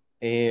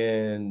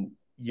 and,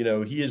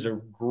 he has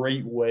a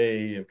great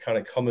way of kind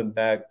of coming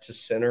back to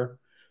center,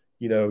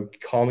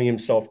 calming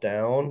himself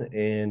down.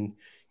 And,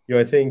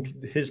 I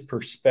think his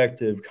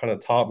perspective kind of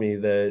taught me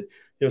that,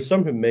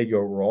 something may go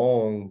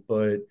wrong,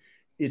 but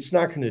it's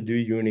not going to do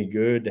you any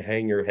good to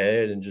hang your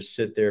head and just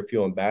sit there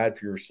feeling bad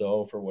for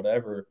yourself or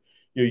whatever.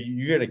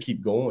 You got to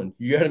keep going.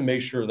 You got to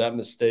make sure that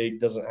mistake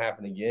doesn't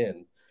happen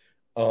again.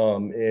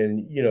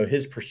 And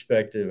his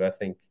perspective, I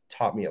think,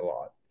 taught me a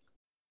lot.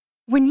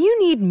 When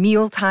you need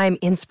mealtime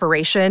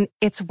inspiration,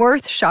 it's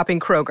worth shopping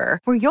Kroger,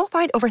 where you'll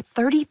find over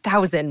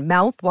 30,000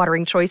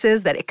 mouth-watering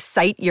choices that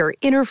excite your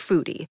inner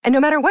foodie. And no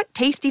matter what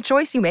tasty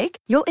choice you make,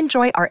 you'll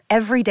enjoy our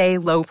everyday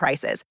low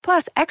prices,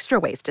 plus extra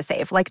ways to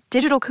save, like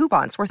digital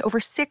coupons worth over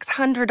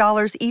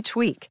 $600 each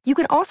week. You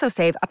can also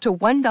save up to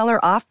 $1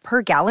 off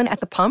per gallon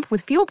at the pump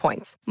with fuel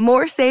points.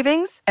 More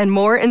savings and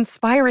more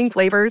inspiring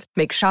flavors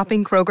make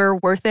shopping Kroger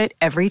worth it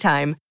every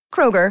time.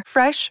 Kroger,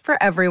 fresh for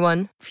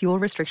everyone. Fuel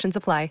restrictions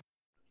apply.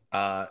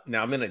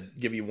 Now I'm going to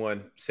give you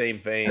one, same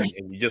vein,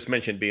 and you just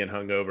mentioned being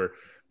hungover.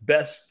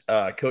 Best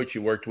coach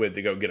you worked with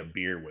to go get a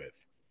beer with?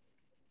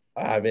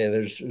 Man,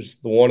 there's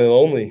the one and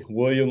only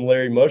William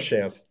Larry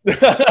Muschamp. the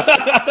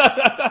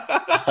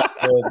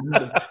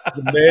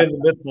man, the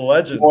myth, the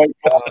legend.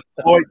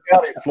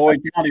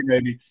 Floyd County,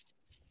 baby.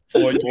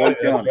 Floyd County,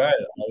 that's right.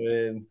 I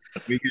mean,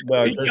 he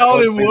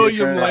called him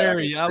William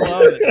Larry. I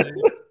love it.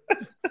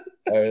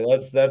 All right,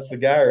 that's the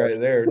guy right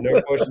there.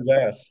 No questions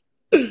asked.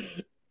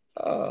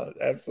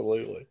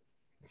 Absolutely.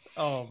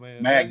 Oh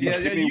man, Matt,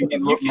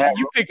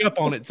 you pick up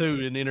on it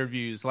too in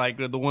interviews, like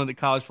the one at the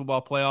college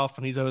football playoff,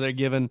 and he's over there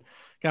giving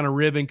kind of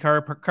ribbing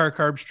Kirk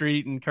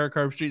Herbstreit, and Kirk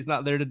Herbstreit's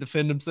not there to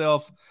defend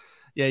himself.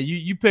 Yeah,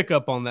 you pick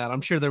up on that. I'm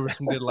sure there were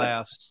some good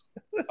laughs.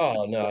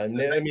 Oh no, I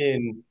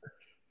mean,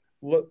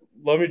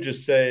 let me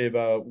just say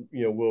about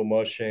Will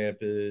Muschamp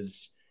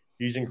is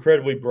he's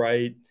incredibly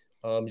bright.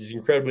 He's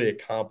incredibly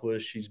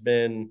accomplished. He's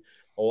been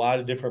a lot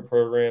of different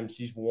programs.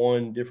 He's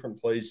won different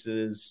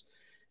places.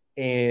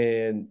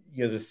 And,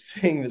 the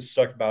thing that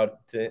stuck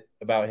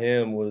about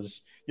him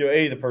was,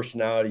 the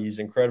personality. He's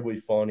incredibly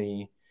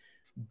funny,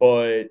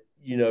 but,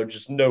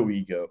 just no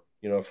ego.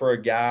 For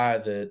a guy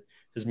that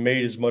has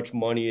made as much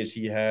money as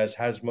he has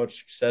as much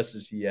success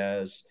as he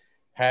has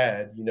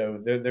had,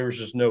 there was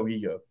just no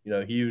ego.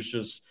 He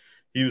was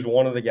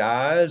one of the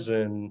guys,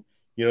 and,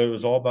 it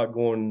was all about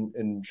going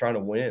and trying to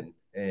win.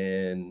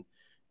 And,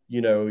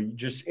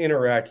 just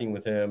interacting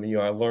with him,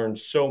 I learned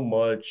so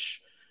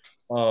much.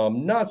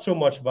 Not so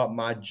much about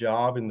my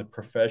job in the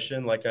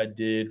profession like I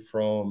did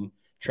from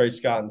Trey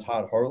Scott and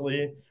Todd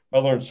Hartley. I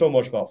learned so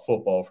much about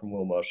football from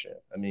Will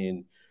Muschamp. I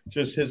mean,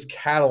 just his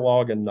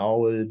catalog of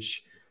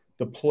knowledge,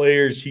 the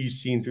players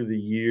he's seen through the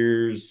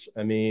years.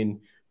 I mean,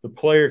 the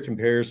player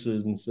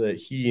comparisons that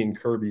he and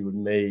Kirby would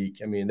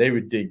make, I mean, they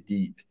would dig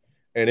deep.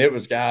 And it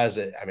was guys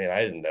that, I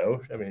didn't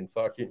know.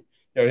 Fucking,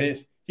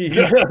 he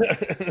was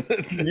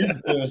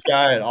this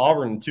guy at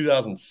Auburn in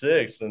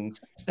 2006. And,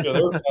 there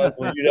were times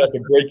where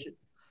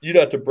you'd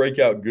have to break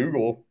out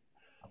Google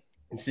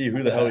and see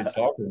who the hell he's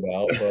talking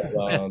about.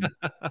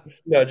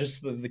 But,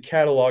 just the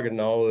catalog of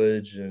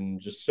knowledge, and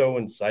just so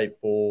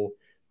insightful,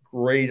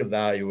 great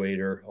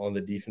evaluator on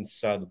the defense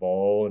side of the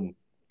ball. And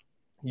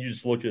you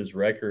just look at his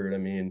record.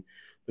 The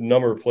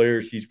number of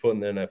players he's put in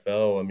the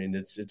NFL,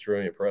 it's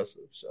really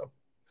impressive. So.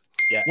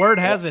 Yeah. Word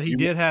has it he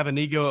did have an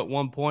ego at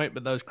one point,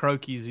 but those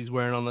croquis he's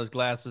wearing on those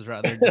glasses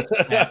right there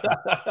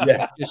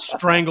just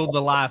strangled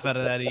the life out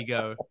of that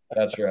ego.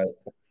 That's right.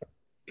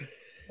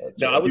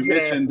 I was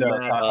mentioned.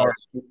 I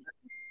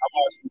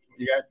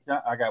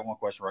got one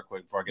question right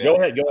quick before I get. Go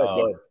ahead.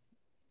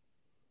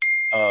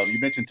 You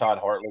mentioned Todd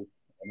Hartley.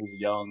 He's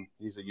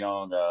a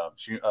young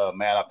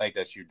Matt. I think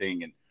that's you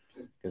dinging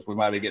because we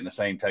might be getting the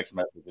same text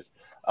messages.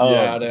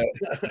 I know.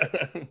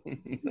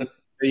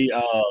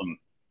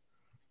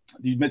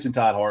 you mentioned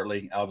Todd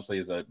Hartley, obviously,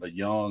 as a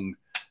young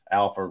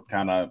alpha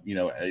kind of,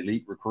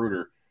 elite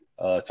recruiter.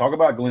 Talk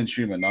about Glenn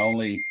Schumann, not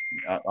only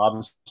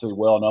obviously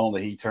well known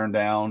that he turned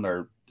down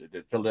or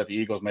the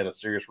Philadelphia Eagles made a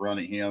serious run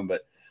at him,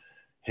 but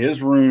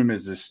his room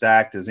is as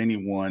stacked as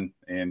anyone,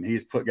 and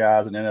he's put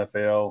guys in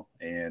NFL.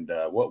 And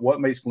what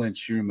makes Glenn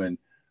Schumann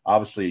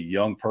obviously a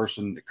young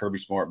person that Kirby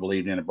Smart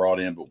believed in and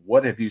brought in, but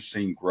what have you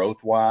seen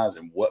growth-wise,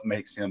 and what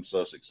makes him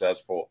so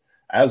successful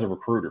as a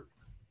recruiter?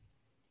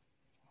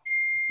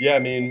 Yeah, I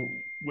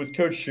mean, with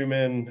Coach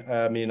Schumann,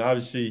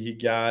 obviously he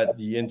got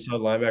the inside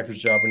linebackers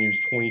job when he was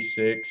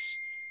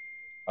 26.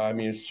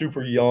 He's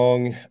super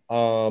young.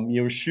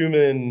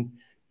 Schumann,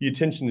 the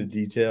attention to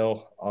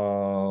detail,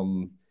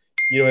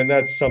 and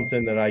that's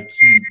something that I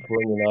keep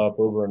bringing up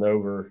over and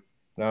over.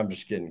 And I'm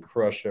just getting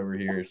crushed over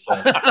here. So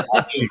I'm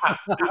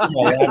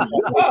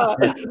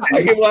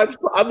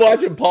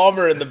watching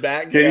Palmer in the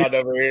background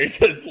over here,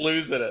 just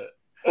losing it.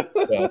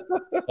 Yeah.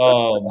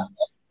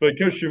 But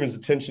Coach Schumann's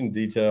attention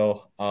to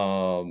detail,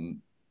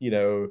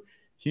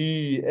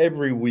 he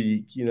every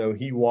week,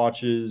 he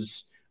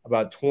watches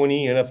about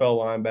 20 NFL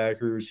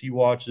linebackers. He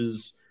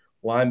watches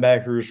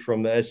linebackers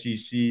from the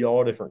SEC,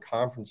 all different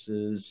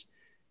conferences,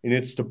 and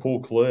it's to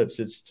pull clips.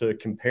 It's to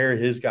compare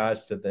his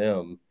guys to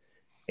them.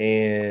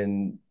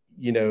 And,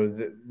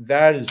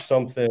 that is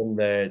something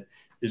that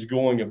is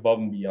going above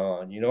and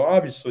beyond.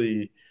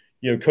 Obviously,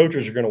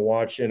 coaches are going to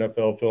watch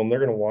NFL film. They're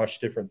going to watch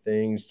different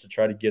things to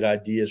try to get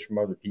ideas from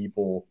other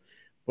people.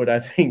 But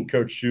I think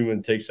Coach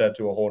Schumann takes that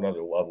to a whole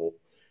nother level.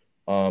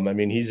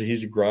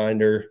 He's a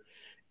grinder.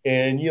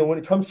 And, when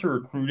it comes to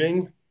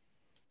recruiting,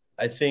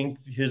 I think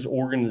his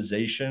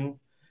organization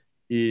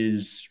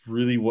is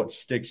really what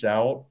sticks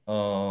out.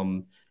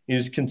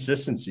 His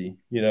consistency,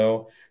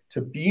 to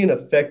be an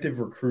effective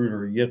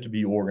recruiter, you have to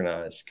be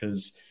organized,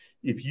 because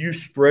if you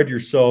spread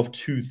yourself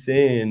too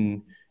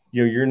thin,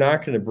 you're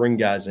not going to bring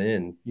guys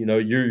in.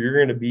 You're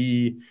going to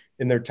be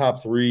in their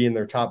top 3 and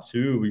their top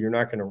 2, but you're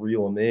not going to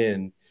reel them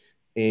in.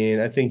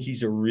 And I think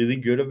he's a really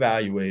good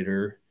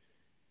evaluator.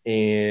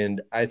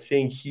 And I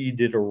think he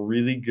did a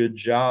really good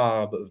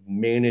job of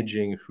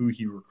managing who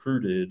he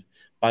recruited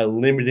by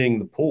limiting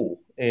the pool.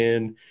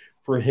 And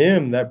for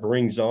him, that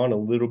brings on a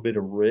little bit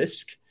of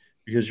risk,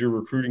 because you're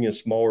recruiting a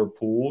smaller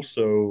pool.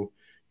 So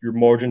your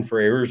margin for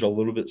error is a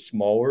little bit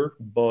smaller.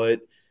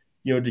 But,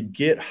 to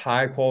get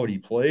high quality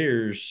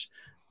players,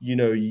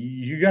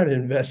 you got to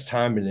invest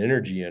time and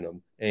energy in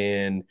them.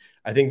 And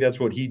I think that's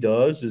what he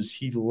does, is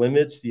he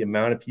limits the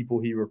amount of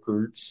people he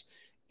recruits,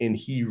 and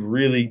he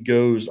really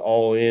goes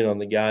all in on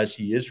the guys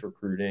he is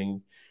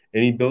recruiting,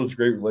 and he builds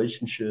great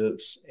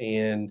relationships.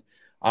 And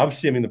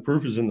obviously, the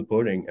proof is in the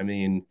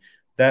pudding.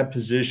 That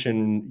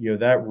position,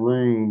 that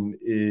room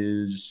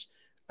is,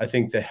 I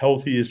think, the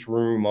healthiest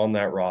room on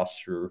that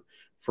roster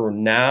for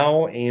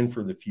now and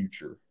for the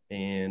future.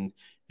 And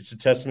it's a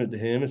testament to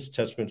him. It's a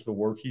testament to the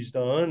work he's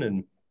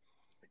done.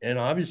 And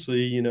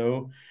obviously,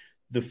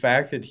 the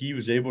fact that he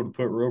was able to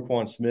put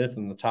Roquan Smith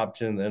in the top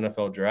 10 in the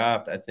NFL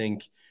draft, I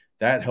think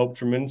that helped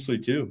tremendously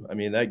too.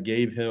 That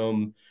gave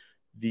him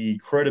the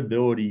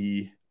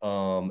credibility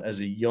as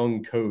a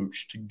young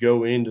coach to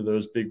go into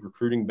those big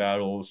recruiting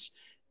battles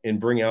and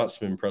bring out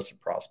some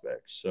impressive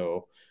prospects.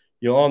 So,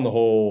 on the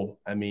whole,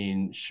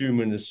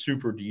 Schumann is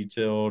super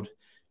detailed.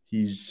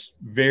 He's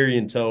very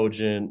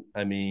intelligent.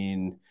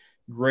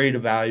 Great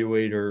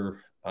evaluator.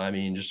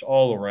 Just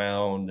all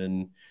around.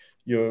 And,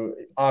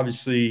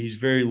 obviously he's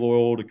very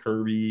loyal to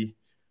Kirby.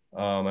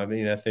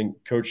 I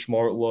think Coach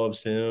Smart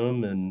loves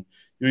him, and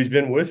he's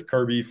been with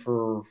Kirby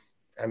for,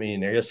 I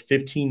guess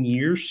 15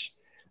 years.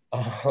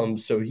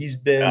 So he's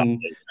been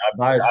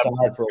by his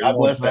side for a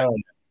long time.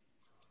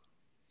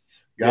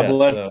 God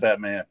bless that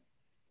man.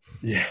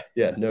 Yeah,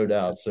 no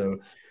doubt. So,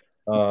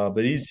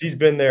 but he's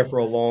been there for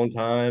a long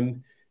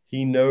time.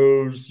 He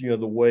knows, the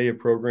way a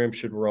program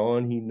should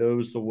run. He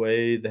knows the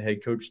way the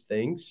head coach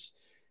thinks.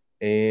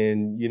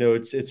 And,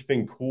 it's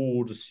been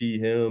cool to see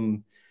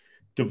him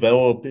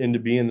develop into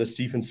being this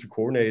defensive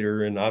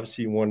coordinator. And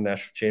obviously he won a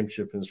national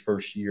championship in his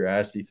first year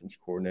as defensive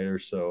coordinator.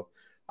 So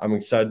I'm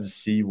excited to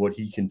see what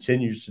he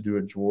continues to do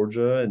at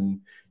Georgia,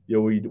 and,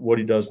 what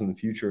he does in the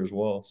future as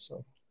well.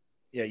 So.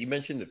 Yeah, you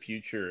mentioned the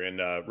future,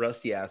 and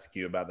Rusty asked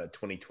you about that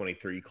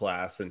 2023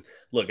 class. And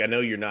look, I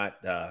know you're not,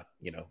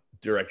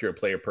 director of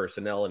player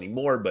personnel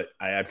anymore, but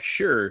I am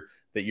sure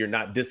that you're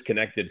not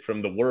disconnected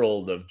from the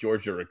world of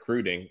Georgia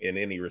recruiting in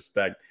any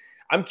respect.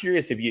 I'm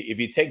curious, if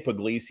you take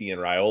Puglisi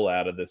and Raiola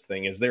out of this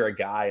thing, is there a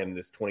guy in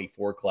this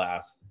 24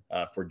 class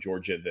for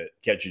Georgia that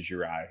catches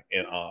your eye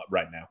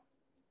right now?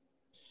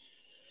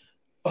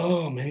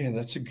 Oh man,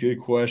 that's a good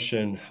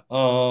question.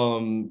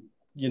 I'm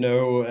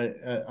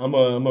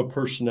a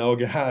personnel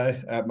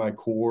guy at my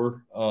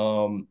core,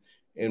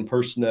 and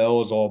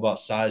personnel is all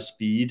about size,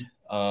 speed.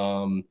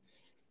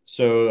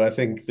 So I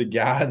think the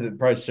guy that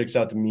probably sticks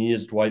out to me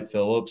is Dwight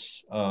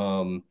Phillips.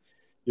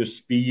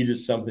 Speed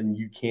is something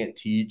you can't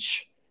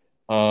teach,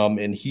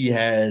 and he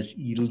has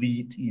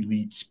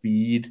elite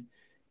speed.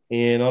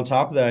 And on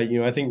top of that,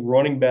 I think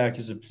running back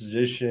is a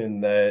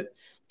position that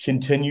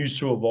continues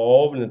to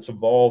evolve, and it's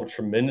evolved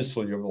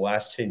tremendously over the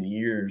last 10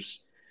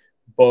 years.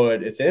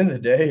 But at the end of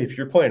the day, if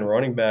you're playing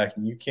running back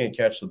and you can't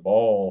catch the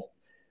ball,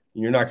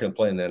 you're not going to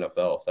play in the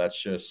NFL.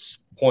 That's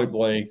just point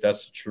blank.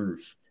 That's the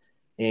truth.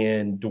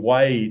 And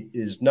Dwight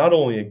is not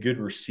only a good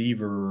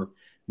receiver, I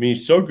mean,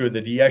 he's so good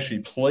that he actually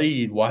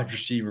played wide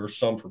receiver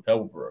some for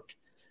Pebblebrook.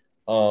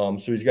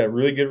 So he's got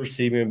really good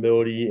receiving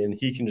ability, and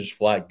he can just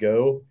flat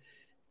go.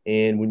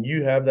 And when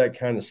you have that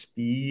kind of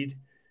speed,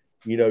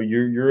 you know,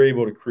 you're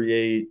able to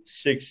create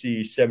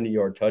 60,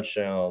 70-yard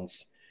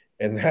touchdowns.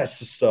 And that's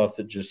the stuff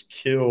that just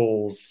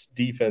kills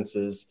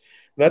defenses.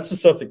 And that's the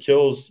stuff that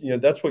kills, you know,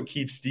 that's what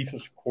keeps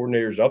defensive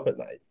coordinators up at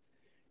night.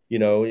 You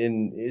know,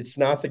 and it's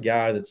not the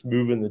guy that's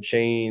moving the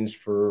chains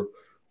for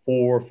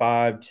 4,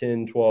 5,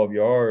 10, 12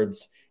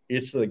 yards.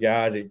 It's the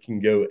guy that can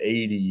go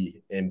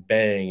 80 and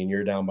bang, and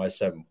you're down by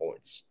 7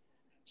 points.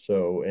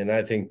 So, and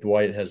I think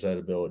Dwight has that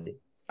ability.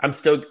 I'm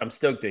stoked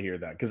to hear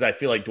that, because I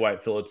feel like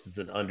Dwight Phillips is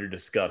an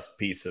under-discussed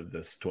piece of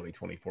this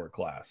 2024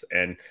 class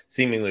and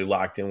seemingly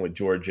locked in with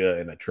Georgia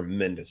and a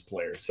tremendous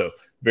player. So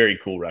very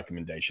cool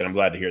recommendation. I'm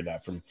glad to hear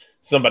that from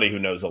somebody who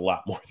knows a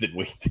lot more than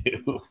we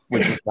do,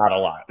 which is not a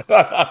lot.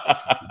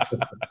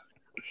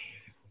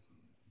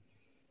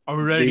 Are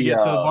we ready to get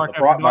to the Mark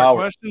after dark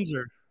questions?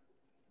 Or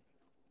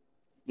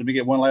let me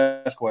get one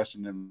last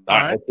question, and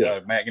right.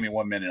 Matt, give me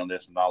 1 minute on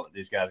this, and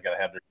these guys got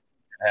to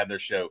have their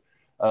show.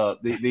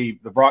 The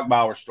Brock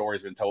Bowers story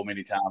has been told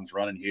many times,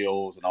 running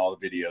hills and all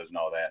the videos and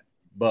all that.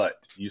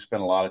 But you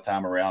spend a lot of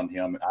time around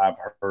him. I've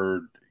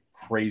heard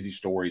crazy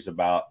stories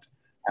about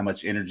how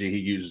much energy he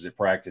uses at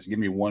practice. Give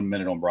me 1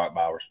 minute on Brock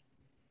Bowers.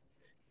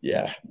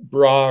 Yeah,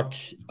 Brock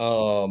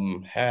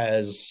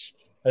has,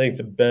 I think,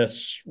 the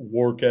best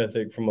work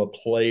ethic from a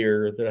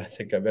player that I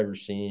think I've ever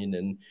seen.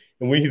 And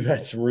we've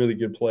had some really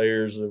good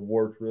players that have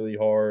worked really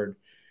hard.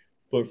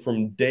 But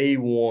from day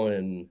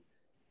one,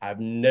 I've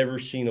never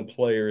seen a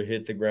player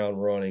hit the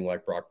ground running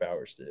like Brock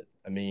Bowers did.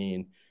 I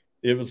mean,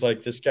 it was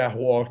like this guy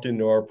walked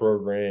into our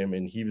program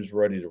and he was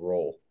ready to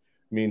roll.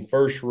 I mean,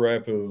 first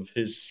rep of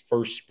his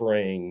first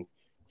spring,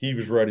 he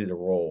was ready to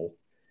roll.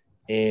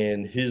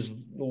 And his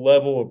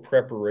level of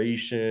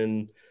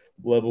preparation,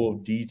 level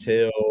of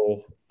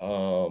detail,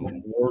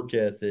 work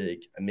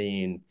ethic, I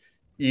mean,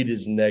 it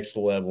is next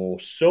level.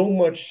 So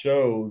much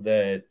so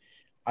that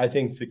I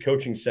think the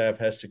coaching staff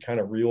has to kind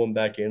of reel him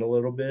back in a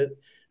little bit,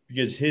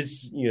 because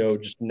his, you know,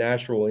 just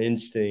natural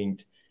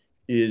instinct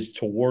is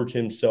to work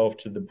himself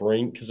to the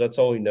brink, because that's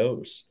all he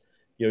knows.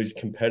 You know, he's a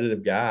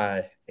competitive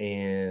guy,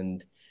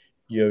 and,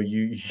 you know,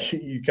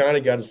 you kind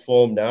of got to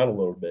slow him down a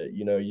little bit.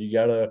 You know, you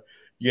gotta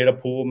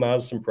pull him out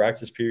of some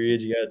practice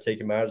periods. You got to take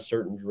him out of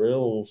certain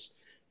drills,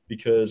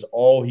 because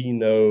all he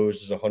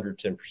knows is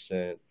 110%.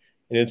 And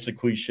it's a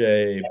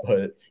cliche,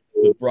 but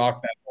with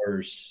Brock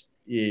Bowers,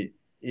 it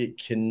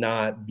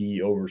cannot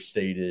be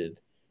overstated,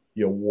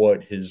 you know,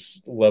 what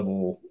his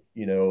level,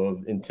 you know,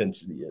 of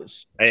intensity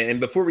is. And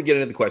before we get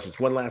into the questions,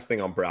 one last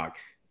thing on Brock.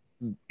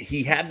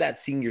 He had that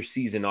senior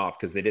season off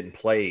because they didn't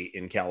play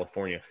in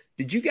California.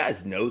 Did you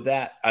guys know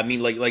that? I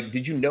mean, like,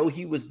 did you know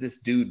he was this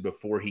dude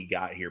before he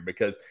got here?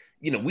 Because,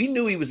 you know, we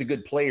knew he was a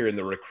good player in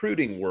the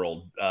recruiting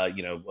world,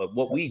 you know,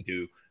 what we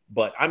do.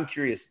 But I'm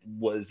curious,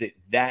 was it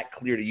that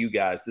clear to you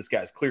guys? This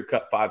guy's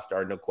clear-cut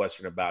 5-star, no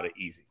question about it,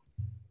 easy.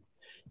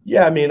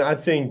 Yeah, I mean, I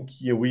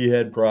think, you know, we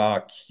had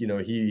Brock, you know,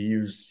 he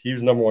was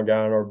number one guy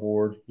on our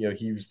board. You know,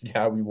 he was the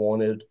guy we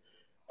wanted.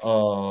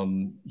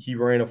 He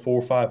ran a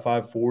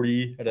 4.55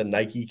 40 at a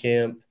Nike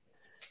camp.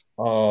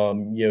 You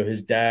know,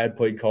 his dad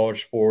played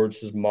college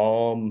sports. His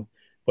mom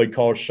played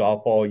college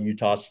softball at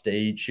Utah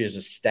State. She has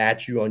a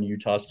statue on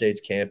Utah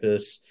State's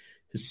campus.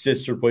 His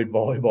sister played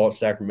volleyball at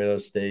Sacramento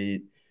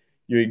State.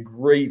 You know, a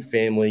great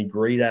family,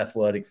 great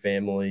athletic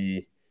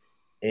family.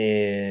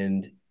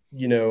 And,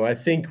 you know, I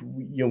think,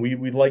 you know,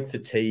 we like the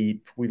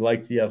tape. We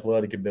like the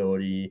athletic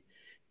ability.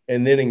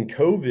 And then in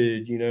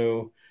COVID, you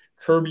know,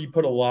 Kirby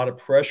put a lot of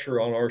pressure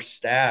on our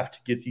staff to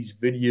get these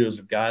videos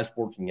of guys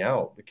working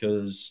out,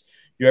 because,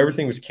 you know,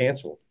 everything was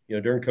canceled. You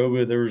know, during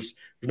COVID, there's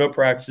no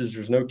practices,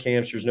 there's no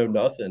camps, there's no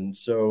nothing.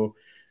 So,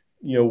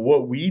 you know,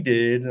 what we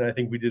did, and I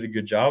think we did a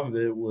good job of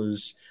it,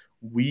 was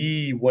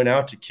we went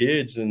out to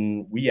kids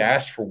and we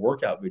asked for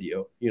workout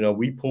video. You know,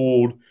 we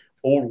pulled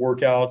old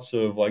workouts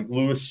of like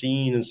Lewis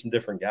Seen and some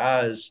different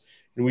guys,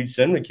 and we'd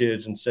send the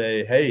kids and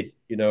say, hey,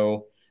 you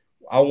know,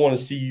 I want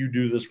to see you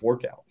do this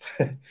workout.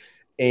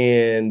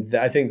 And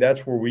I think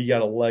that's where we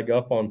got a leg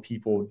up on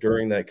people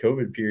during that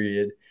COVID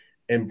period.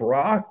 And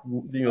Brock,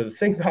 you know, the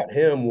thing about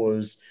him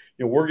was,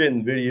 you know, we're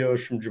getting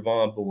videos from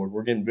Javon Bullard,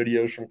 we're getting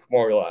videos from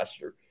Kamari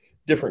Lassiter,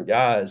 different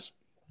guys.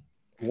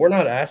 We're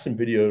not asking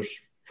videos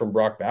from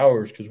Brock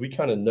Bowers because we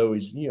kind of know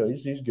he's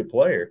a good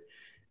player.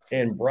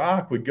 And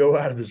Brock would go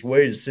out of his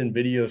way to send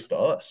videos to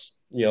us,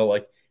 you know,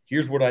 like,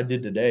 here's what I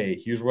did today.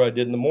 Here's what I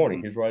did in the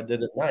morning. Here's what I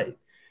did at night.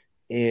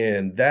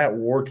 And that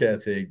work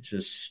ethic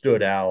just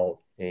stood out.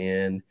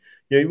 And,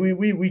 you know,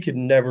 we could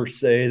never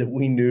say that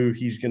we knew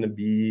he was going to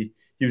be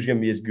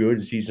as good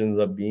as he's ended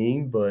up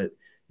being, but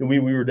we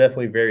were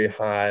definitely very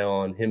high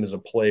on him as a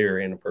player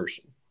and a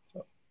person.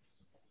 So.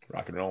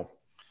 Rock and roll.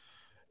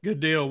 Good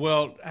deal.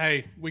 Well,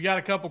 hey, we got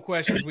a couple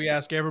questions we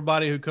ask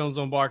everybody who comes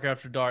on Bark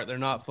After Dark. They're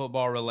not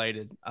football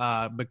related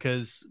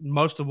because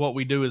most of what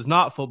we do is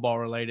not football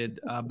related,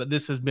 but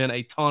this has been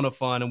a ton of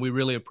fun, and we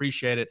really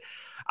appreciate it.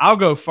 I'll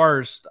go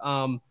first.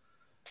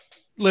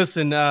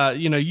 Listen,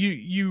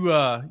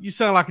 you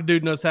sound like a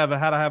dude knows how to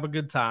have a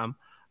good time.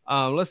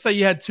 Let's say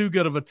you had too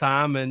good of a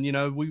time, and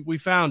we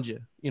found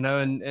you,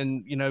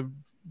 and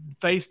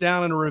face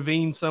down in a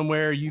ravine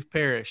somewhere, you've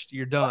perished,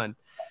 you're done.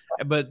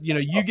 But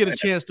you get a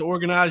chance to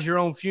organize your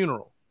own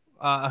funeral.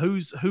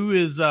 Who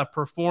is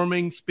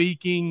performing,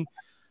 speaking,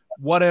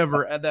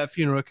 whatever at that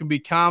funeral? It can be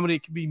comedy,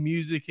 it can be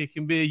music, it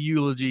can be a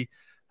eulogy.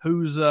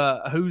 Who's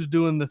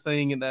doing the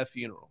thing at that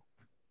funeral?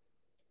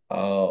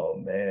 Oh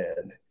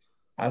man,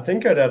 I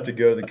think I'd have to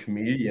go the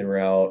comedian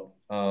route.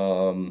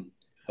 I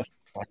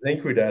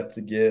think we'd have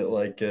to get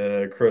like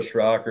Chris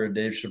Rock or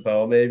Dave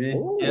Chappelle, maybe.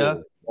 Ooh, yeah,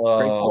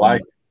 go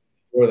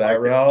that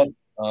route.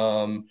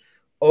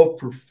 Of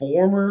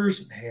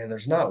performers, man,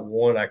 there's not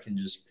one I can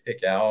just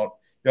pick out.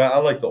 I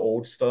like the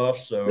old stuff.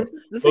 So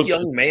this is a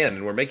young man,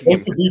 and we're making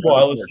most of the people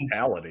I listen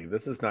to.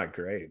 This is not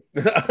great.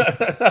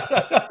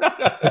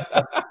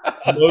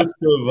 most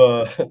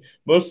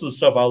of the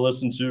stuff I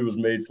listened to was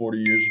made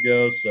 40 years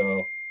ago.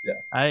 So yeah.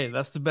 Hey,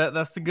 that's the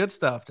good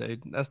stuff,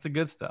 dude. That's the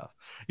good stuff.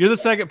 You're the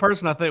second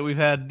person I think we've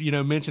had,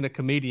 mention a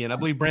comedian. I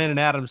believe Brandon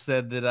Adams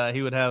said that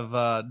he would have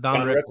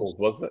Don Rickles,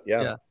 wasn't it?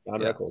 Yeah.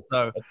 Don Rickles.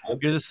 So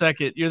you're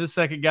the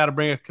second guy to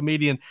bring a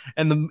comedian.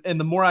 And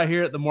the more I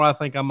hear it, the more I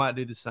think I might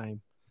do the same.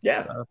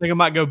 Yeah. So I think I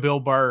might go Bill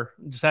Burr,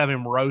 just have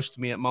him roast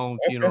me at my own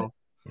funeral.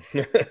 I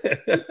think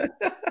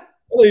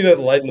that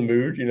lighten the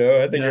mood,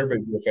 I think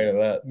everybody'd be a fan of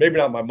that. Maybe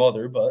not my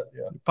mother, but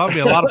yeah.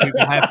 Probably a lot of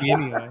people happy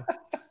anyway.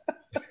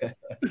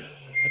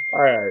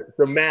 All right.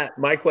 So, Matt,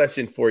 my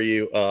question for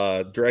you,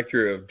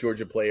 Director of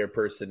Georgia Player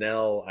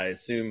Personnel, I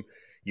assume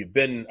you've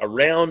been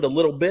around a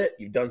little bit.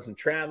 You've done some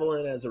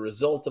traveling as a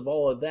result of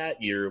all of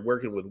that. You're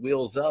working with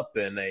Wheels Up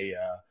and a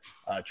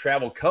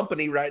travel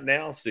company right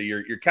now. So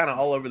you're kind of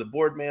all over the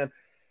board, man.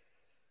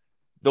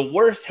 The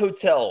worst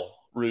hotel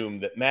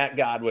room that Matt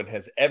Godwin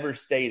has ever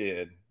stayed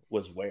in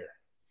was where?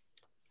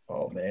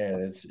 Oh,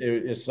 man,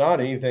 it's not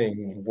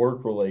anything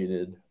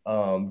work-related.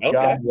 Okay.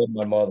 God love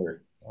my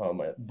mother.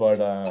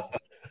 But I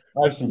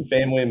have some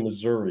family in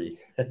Missouri,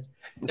 and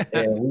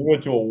we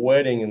went to a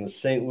wedding in the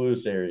St.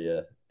 Louis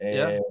area,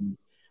 and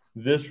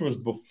this was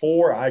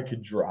before I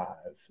could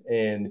drive.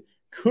 And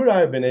could I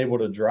have been able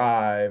to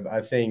drive,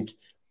 I think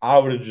I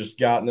would have just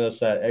gotten us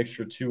that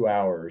extra 2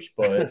 hours.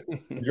 But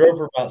we drove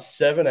for about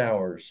 7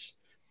 hours.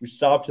 We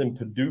stopped in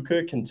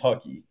Paducah,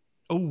 Kentucky.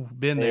 Oh,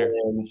 been there.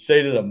 And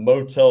stayed at a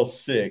Motel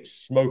 6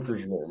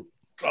 smoker's room.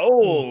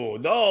 Oh,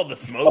 no, the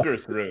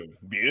smoker's room.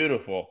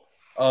 Beautiful.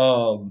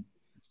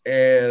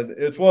 And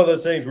it's one of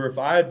those things where if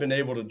I had been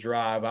able to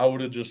drive, I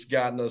would have just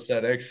gotten us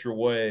that extra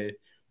way.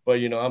 But,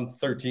 I'm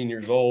 13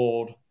 years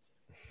old.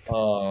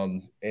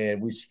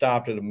 And we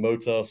stopped at a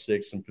Motel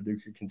 6 in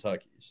Paducah,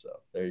 Kentucky. So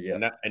there you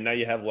go. And now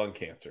you have lung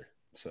cancer.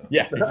 So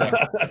yeah, exactly.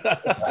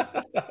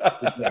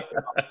 Exactly.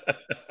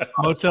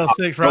 Motel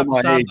 6 right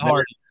beside the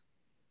heart.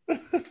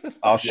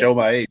 I'll show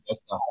my age.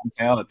 That's the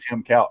hometown of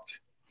Tim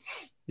Couch.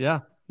 Yeah,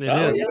 it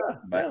is. Yeah.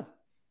 Back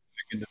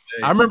in the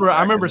day. I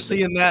remember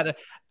seeing that.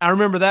 I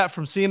remember that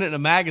from seeing it in a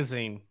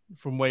magazine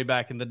from way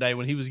back in the day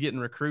when he was getting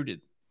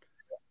recruited.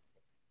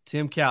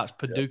 Tim Couch,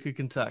 Paducah,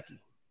 Kentucky.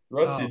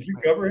 Rusty, did you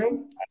cover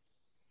him?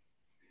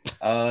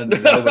 No,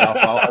 but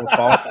I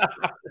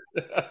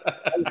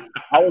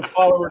was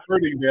following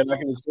recruiting then. I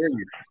can assure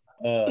you.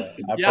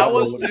 I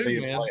was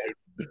too, man.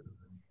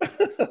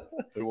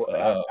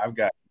 I've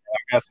got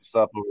some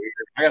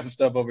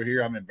stuff over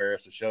here. I'm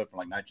embarrassed to show from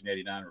like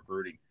 1989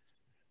 recruiting.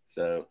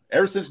 So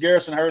ever since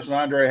Garrison Hurst and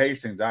Andre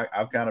Hastings,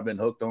 I've kind of been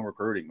hooked on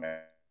recruiting, man.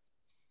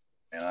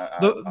 And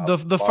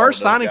the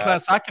first signing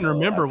class I can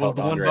remember was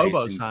the one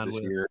Bobo signed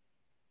with. Year.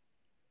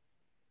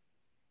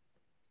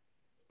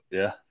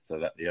 Yeah, so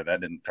that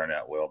didn't turn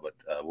out well, but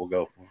we'll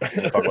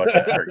talk about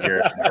that for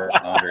Garrison Hurst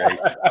and Andre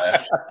Hastings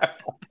class.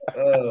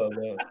 Oh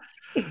no.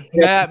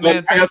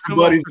 Man, I got some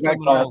buddies in that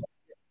class.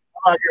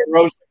 I get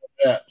roasted with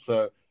that.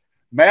 So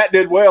Matt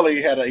did well.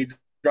 He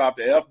dropped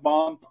the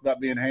F-bomb about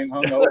being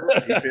hung over.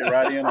 He fit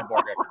right in on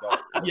Bark After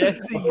Dark.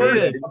 Yes, he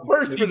did.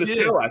 First for the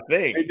show, I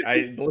think.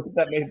 I believe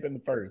that may have been the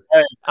first.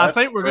 Hey, I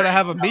think we're going to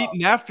have a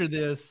meeting after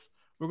this.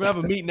 We're going to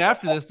have a meeting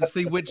after this to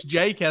see which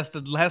Jake has to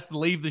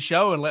leave the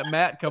show and let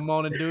Matt come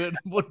on and do it.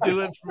 We'll do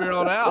it from here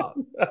on out.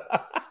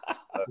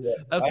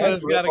 That's where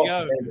it's got to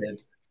go.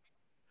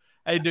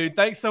 Hey, dude,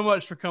 thanks so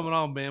much for coming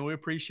on, man. We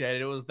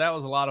appreciate it. That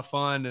was a lot of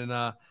fun,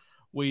 and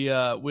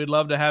we'd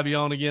love to have you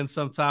on again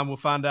sometime. We'll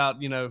find out,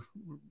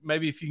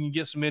 maybe if you can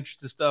get some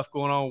interesting stuff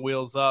going on with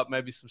Wheels Up,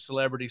 maybe some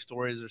celebrity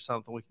stories or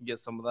something. We can get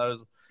some of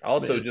those.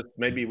 Also, just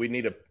maybe we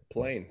need a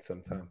plane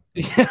sometime.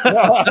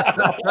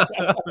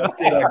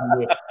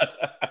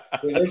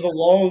 There's a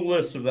long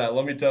list of that,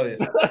 let me tell you.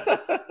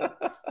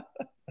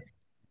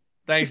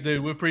 Thanks,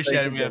 dude. We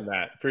appreciate it, man.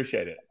 Matt.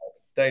 Appreciate it.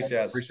 Thanks,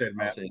 guys. Appreciate it,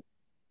 Matt.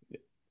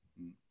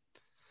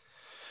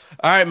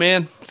 All right,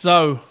 man.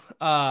 So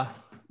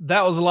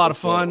that was a lot of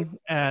fun.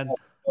 And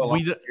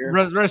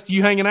rest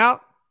you hanging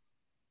out?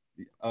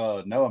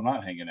 No, I'm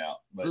not hanging out.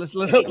 But let's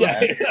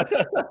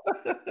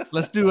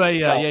do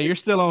a you're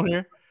still on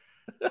here.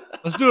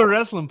 Let's do a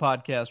wrestling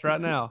podcast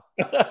right now.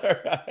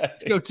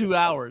 Let's go 2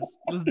 hours.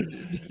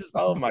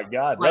 Oh my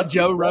God, like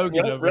Joe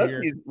Rogan over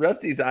here.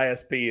 Rusty's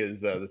ISP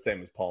is the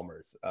same as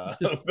Palmer's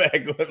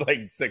back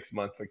like 6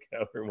 months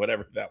ago or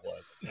whatever that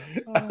was.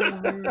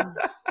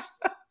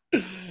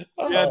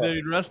 Yeah,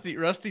 dude,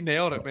 Rusty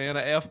nailed it, man.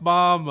 A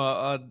F-bomb.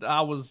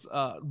 I was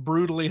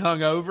brutally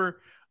hungover.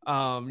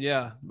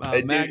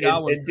 Matt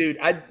Godwin. And dude,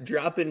 I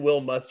drop in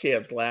Will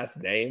Muschamp's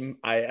last name.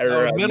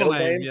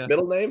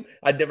 Middle name.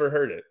 I'd never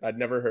heard it.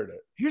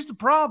 Here's the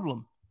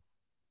problem.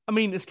 I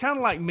mean, it's kind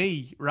of like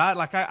me, right?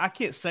 Like I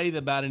can't say that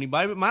about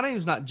anybody, but my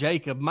name's not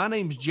Jacob. My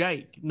name's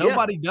Jake.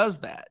 Nobody does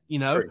that, you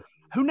know. True.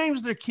 Who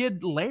names their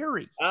kid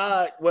Larry?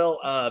 That's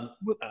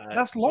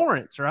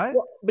Lawrence, right?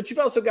 Well, but you've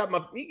also got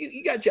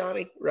you got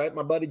Johnny, right?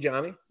 My buddy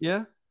Johnny.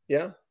 Yeah.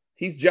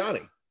 He's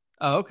Johnny.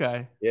 Oh,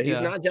 okay. Yeah, he's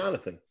not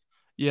Jonathan.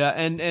 Yeah,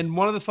 and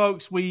one of the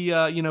folks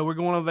we're going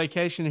on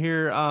vacation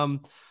here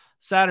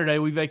Saturday.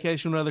 We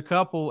vacation with another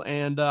couple,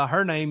 and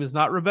her name is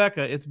not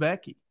Rebecca, it's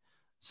Becky.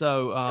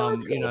 So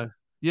cool.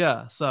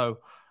 So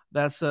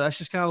that's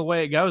just kind of the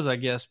way it goes, I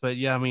guess. But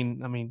yeah, I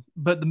mean,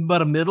 but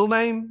a middle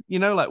name,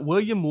 like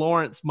William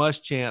Lawrence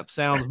Muschamp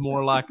sounds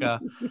more like a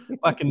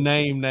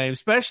name,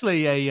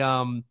 especially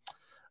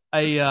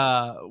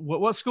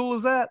what school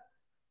is that?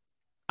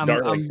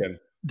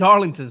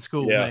 Darlington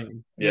School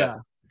name. Yeah.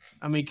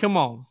 I mean, come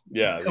on.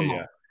 Yeah.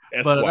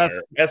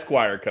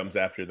 Esquire comes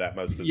after that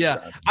most of the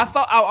time. I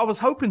thought I was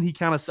hoping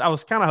I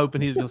was kind of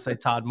hoping he was going to say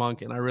Todd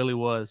Monken. I really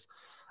was.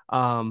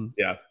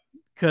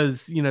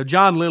 Because,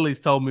 John Lilly's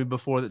told me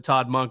before that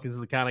Todd Monken's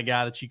the kind of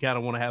guy that you kind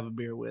of want to have a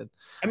beer with.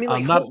 I mean,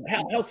 like,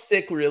 how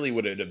sick really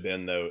would it have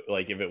been though?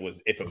 Like if it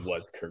was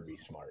Kirby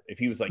Smart, if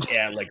he was like,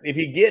 like if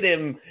you get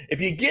him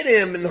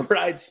in the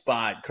right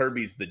spot,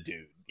 Kirby's the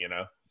dude,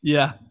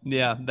 Yeah. I'm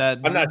not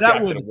shocked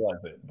that it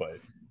wasn't, but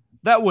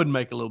that would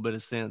make a little bit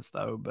of sense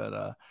though.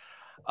 But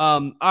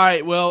all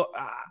right, well.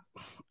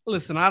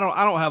 Listen, I don't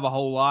have a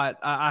whole lot.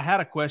 I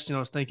had a question I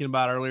was thinking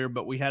about earlier,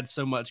 but we had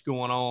so much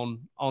going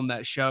on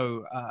that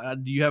show.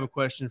 Do you have a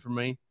question for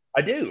me?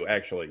 I do,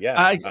 actually.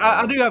 Yeah,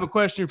 I do have a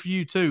question for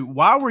you too.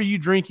 Why were you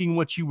drinking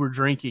what you were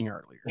drinking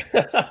earlier?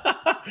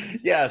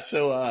 Yeah.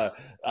 So,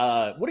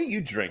 what are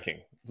you drinking?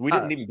 We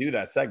didn't even do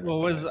that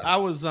segment. Well, I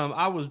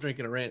was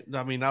drinking a rant.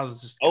 I mean, I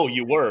was just. Oh,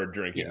 you were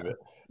drinking it.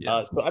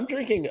 Yeah. So I'm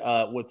drinking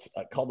what's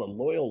called a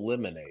Loyal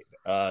Lemonade.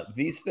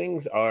 These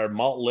things are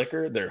malt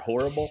liquor. They're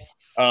horrible.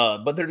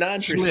 But they're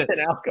 9%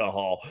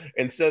 alcohol,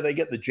 and so they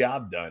get the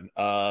job done.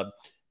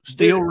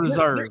 Steel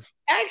Reserve.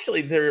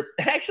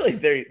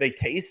 They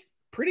taste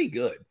pretty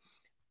good.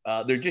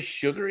 They're just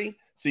sugary,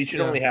 so you should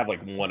only have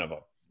like one of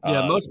them.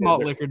 Yeah, most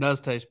malt liquor does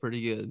taste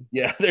pretty good.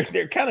 Yeah,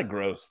 they're kind of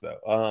gross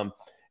though.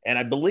 And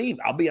I believe,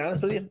 I'll be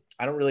honest with you,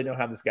 I don't really know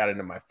how this got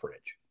into my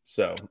fridge.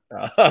 So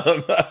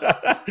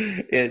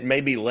it may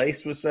be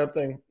laced with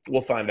something.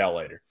 We'll find out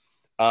later.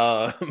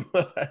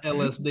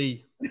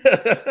 LSD.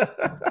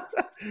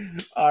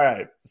 All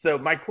right. So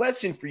my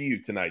question for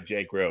you tonight,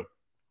 Jake Rowe,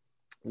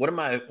 one of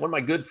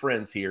my good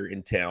friends here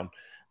in town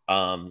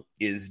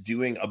is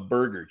doing a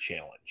burger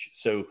challenge.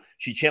 So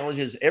she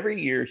challenges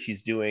every year.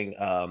 She's doing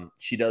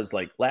she does,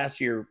 like last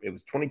year, it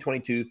was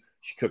 2022.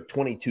 She cooked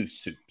 22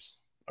 soups.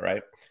 All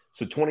right.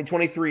 So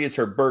 2023 is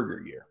her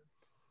burger year.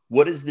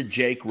 What is the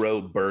Jake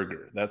Rowe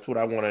burger? That's what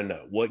I want to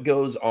know. What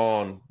goes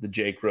on the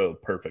Jake Rowe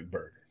perfect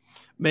burger?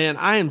 Man,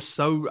 I am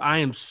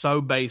so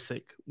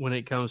basic when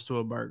it comes to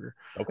a burger.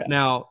 Okay.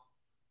 Now,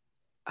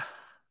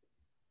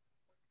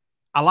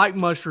 I like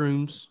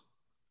mushrooms,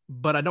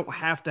 but I don't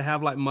have to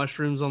have like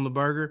mushrooms on the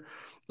burger.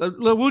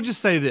 We'll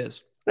just say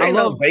this. I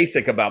love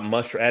basic about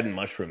adding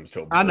mushrooms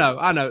to a burger.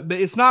 I know, but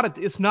it's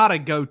not a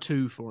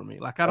go-to for me.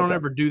 Like I don't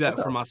ever do that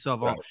for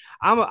myself. Right.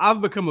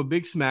 I've become a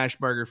big smash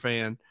burger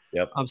fan.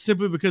 Yep.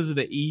 Simply because of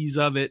the ease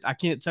of it. I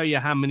can't tell you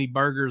how many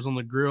burgers on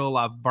the grill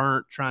I've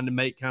burnt trying to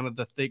make kind of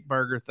the thick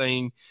burger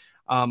thing.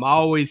 I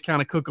always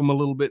kind of cook them a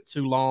little bit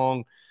too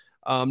long.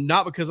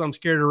 Not because I'm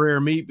scared of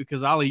rare meat,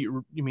 because I'll eat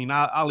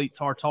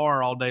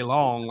tartare all day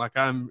long. Like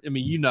I'm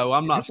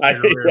not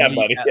scared of rare meat.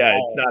 Buddy. Yeah,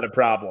 it's not a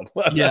problem.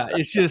 Yeah,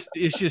 it's just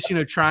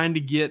trying to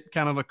get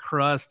kind of a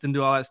crust and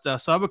do all that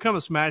stuff. So I become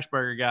a smash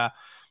burger guy.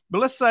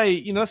 But let's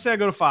say I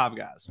go to Five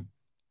Guys.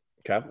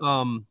 Okay.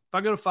 If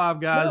I go to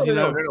Five Guys,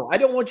 no. I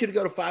don't want you to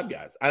go to Five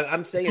Guys.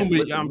 I'm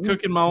saying I'm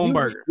cooking my own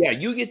burger. Yeah,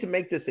 you get to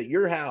make this at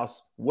your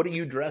house. What are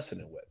you dressing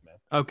it with, man?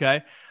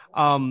 Okay.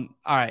 All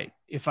right.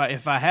 If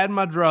I had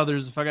my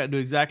druthers, if I got to do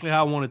exactly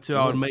how I wanted to,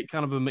 I would make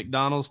kind of a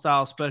McDonald's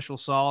style special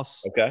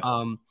sauce. Okay.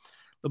 A little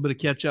bit of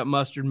ketchup,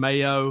 mustard,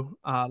 mayo,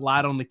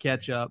 light on the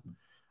ketchup,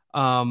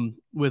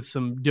 with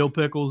some dill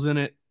pickles in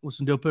it, with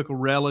some dill pickle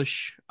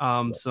relish,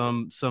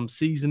 some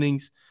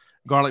seasonings,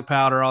 garlic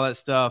powder, all that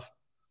stuff.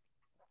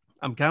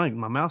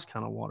 My mouth's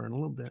kind of watering a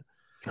little bit.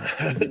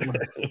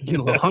 Get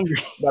a little hungry.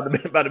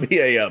 About to be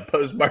a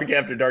post Bark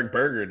After Dark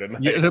burger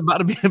tonight. Yeah,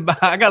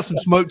 I got some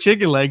smoked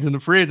chicken legs in the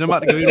fridge. I'm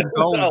about to go eat them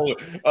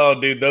cold. Oh,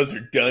 dude, those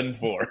are done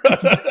for.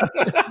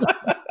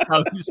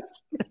 Toast.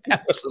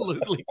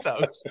 Absolutely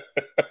toast.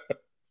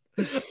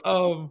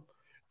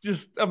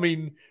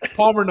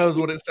 Palmer knows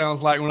what it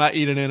sounds like when I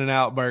eat an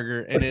In-N-Out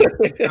burger, and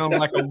it sounds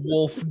like a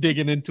wolf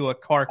digging into a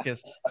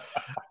carcass.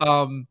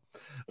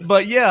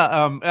 But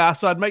yeah,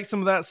 so I'd make some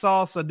of that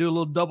sauce. I'd do a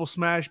little double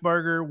smash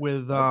burger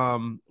with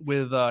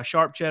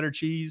sharp cheddar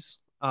cheese,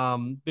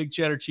 big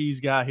cheddar cheese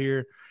guy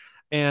here.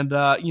 And,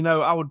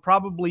 I would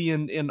probably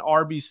in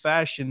Arby's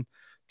fashion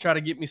try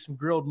to get me some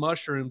grilled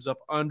mushrooms up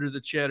under the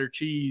cheddar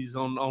cheese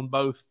on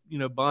both,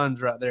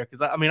 buns right there.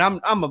 Cause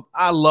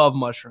I love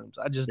mushrooms.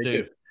 I just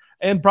do.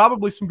 And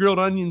probably some grilled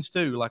onions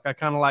too. Like I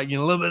kind of like, a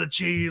little bit of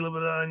cheese, a little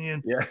bit of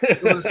onion, a little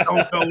bit of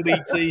Stone Cold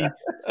ET.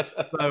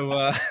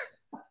 So,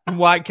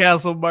 White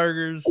Castle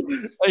burgers.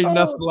 Ain't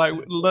nothing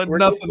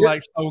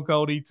like Stone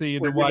Cold ET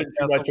and the White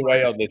Castle. Too much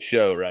away on the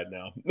show right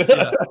now.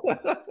 Yeah.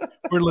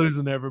 We're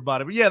losing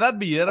everybody, but yeah, that'd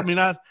be it. I mean,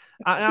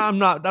 I'm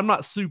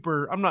not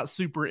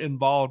super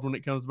involved when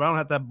it comes. But I don't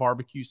have to have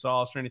barbecue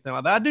sauce or anything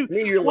like that. I do.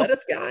 You're a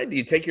lettuce guy. Do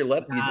you take your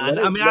lettuce?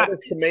 Lettuce,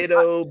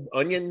 tomato,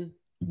 onion,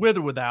 with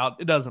or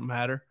without, it doesn't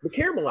matter. The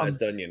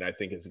caramelized onion, I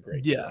think, is a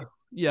great.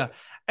 Yeah.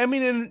 I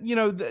mean,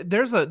 and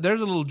there's a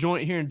little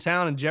joint here in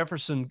town in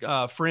Jefferson,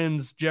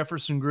 Friends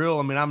Jefferson Grill.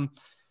 I mean, I'm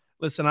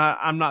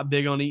not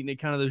big on eating at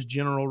kind of those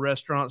general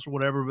restaurants or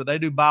whatever, but they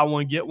do buy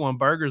one get one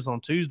burgers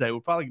on Tuesday.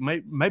 We'll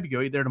probably maybe go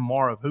eat there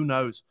tomorrow. Who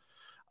knows?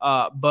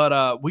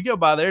 But we go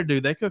by there,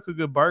 dude. They cook a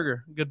good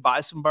burger, good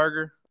bison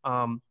burger.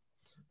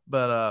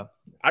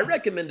 I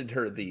recommended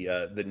her the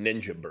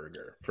Ninja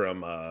Burger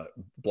from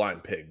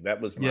Blind Pig.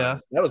 That was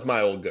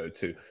my old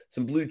go-to.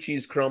 Some blue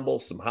cheese crumble,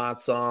 some hot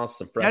sauce,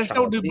 some fresh. I just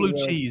don't do blue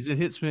cheese. It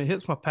hits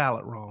my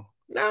palate wrong.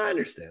 No, I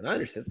understand.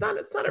 It's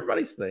not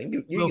everybody's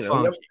thing.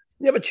 You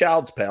have a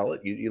child's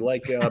palate. You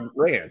like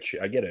ranch.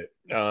 I get it.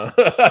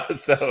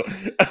 So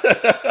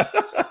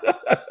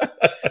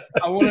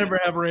I won't ever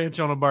have ranch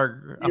on a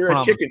burger.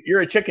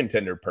 You're a chicken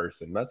tender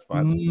person. That's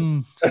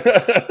fine.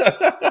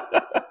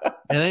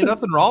 And ain't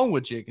nothing wrong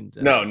with chicken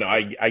tender. No,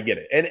 I get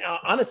it. And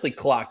honestly,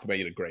 Clocked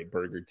made a great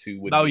burger too.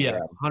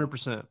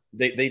 100%.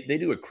 They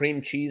do a cream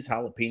cheese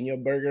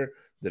jalapeno burger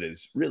that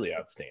is really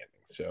outstanding.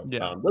 So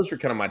those were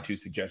kind of my two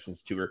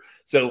suggestions to her.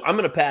 So I'm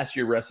going to pass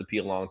your recipe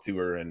along to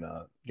her and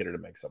get her to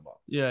make some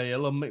up. Yeah,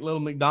 little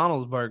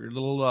McDonald's burger,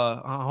 little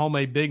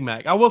homemade Big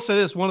Mac. I will say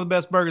this: one of the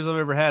best burgers I've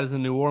ever had is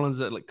in New Orleans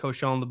at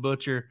Cochon the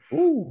Butcher.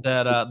 Ooh,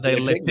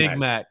 Le Pig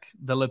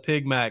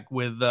Mac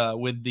with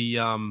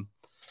the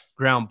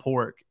ground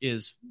pork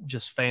is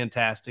just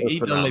fantastic. Eat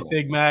the Le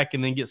Pig Mac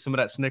and then get some of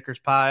that Snickers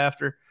pie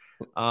after.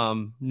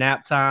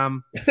 Nap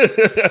time.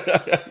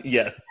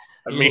 Yes,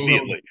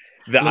 immediately.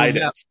 The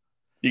itis.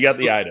 You got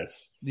the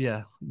itis.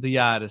 Yeah, the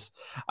itis.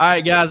 All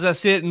right, guys,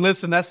 that's it. And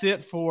listen, that's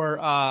it for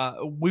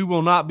we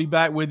will not be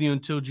back with you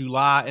until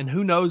July. And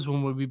who knows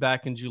when we'll be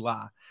back in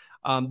July.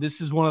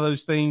 This is one of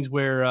those things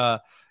where,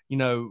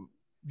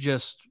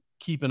 just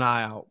keep an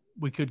eye out.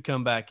 We could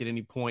come back at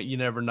any point. You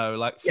never know.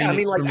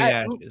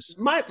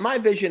 My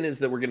vision is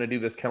that we're going to do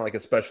this kind of like a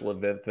special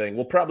event thing.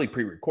 We'll probably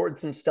pre-record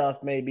some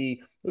stuff.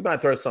 Maybe we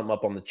might throw something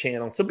up on the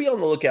channel. So be on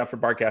the lookout for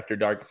Bark After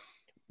Dark.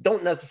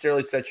 Don't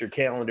necessarily set your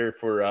calendar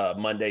for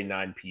Monday,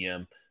 9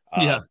 p.m.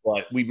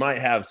 But we might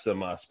have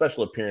some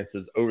special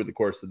appearances over the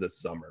course of this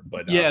summer.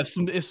 But if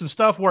some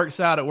stuff works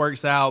out, it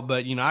works out.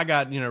 But I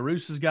got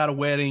Roos has got a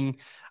wedding.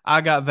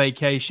 I got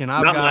vacation.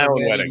 I've not got my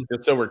own wedding,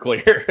 just so we're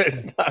clear.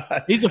 It's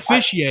not. He's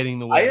officiating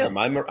the wedding. I am.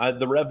 I'm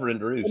the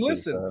Reverend Roos.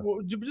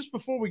 Listen, just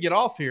before we get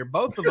off here,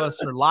 both of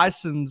us are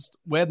licensed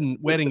wedding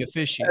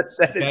officiants.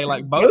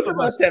 Both of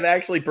us have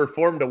actually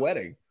performed a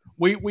wedding.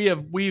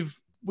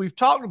 We've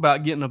talked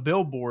about getting a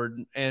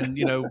billboard and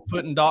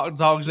putting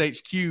Dogs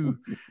HQ,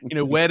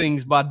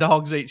 weddings by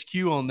Dogs HQ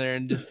on there,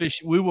 and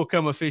we will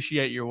come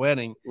officiate your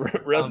wedding.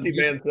 Rusty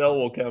Mansell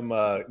will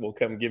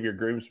come give your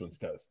groomsman's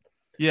toast.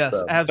 Yes,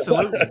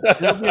 absolutely.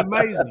 It'll be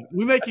amazing.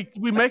 We make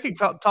it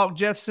talk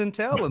Jeff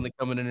Sentell into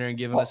coming in there and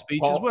giving a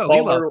speech as well.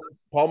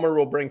 Palmer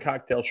will bring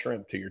cocktail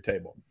shrimp to your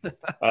table.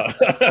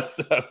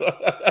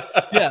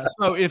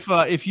 So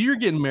if you're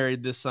getting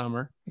married this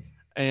summer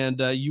and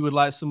you would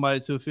like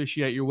somebody to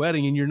officiate your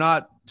wedding and you're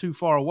not too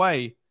far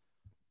away,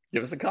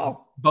 give us a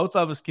call. Both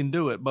of us can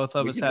do it. Both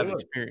of us have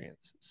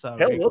experience. So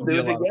we'll do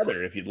it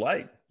together if you'd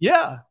like.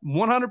 Yeah,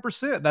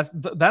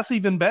 100%. That's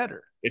even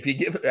better. If you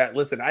give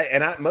listen,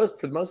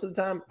 for most of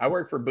the time I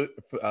work for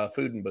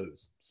food and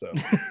booze, so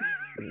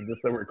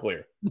just so we're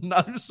clear.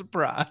 Not a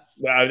surprise.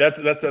 No,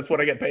 that's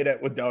what I get paid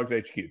at with Dogs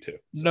HQ too.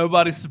 So.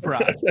 Nobody's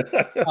surprised.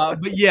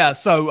 But yeah,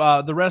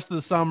 so the rest of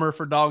the summer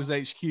for Dogs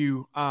HQ,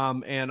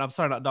 and I'm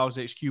sorry, not Dogs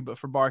HQ, but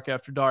for Bark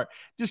After Dark,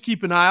 just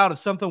keep an eye out. If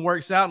something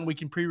works out and we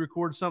can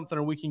pre-record something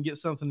or we can get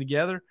something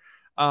together,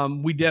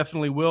 we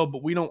definitely will.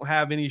 But we don't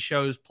have any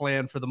shows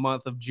planned for the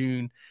month of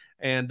June.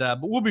 And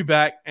but we'll be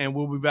back, and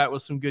we'll be back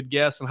with some good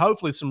guests and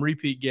hopefully some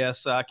repeat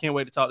guests. I can't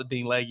wait to talk to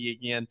Dean Legge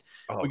again.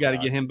 We got to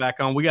get him back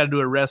on. We got to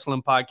do a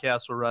wrestling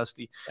podcast with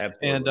Rusty.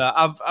 Absolutely. And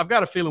I've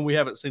got a feeling we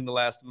haven't seen the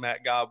last of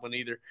Matt Godwin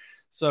either.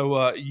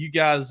 So you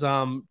guys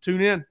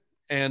tune in.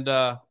 And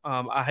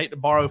I hate to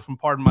borrow from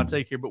Pardon My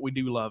Take here, but we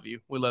do love you.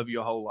 We love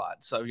you a whole lot.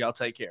 So y'all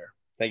take care.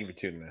 Thank you for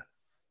tuning in.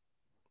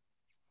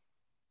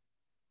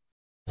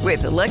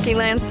 With the Lucky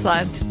Land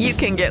Slots, you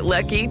can get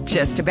lucky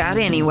just about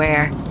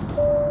anywhere.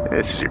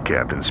 This is your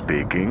captain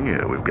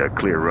speaking. We've got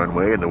clear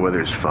runway and the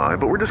weather's fine,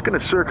 but we're just going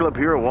to circle up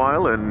here a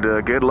while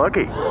and get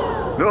lucky.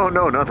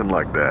 No, nothing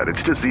like that.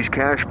 It's just these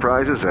cash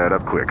prizes add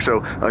up quick.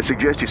 So I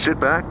suggest you sit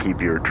back, keep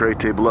your tray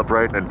table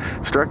upright, and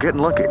start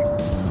getting lucky.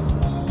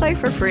 Play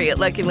for free at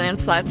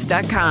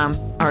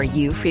LuckyLandSlots.com. Are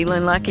you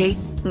feeling lucky?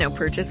 No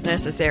purchase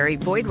necessary.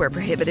 Void where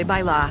prohibited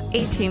by law.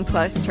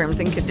 18+ terms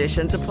and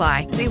conditions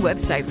apply. See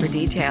website for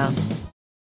details.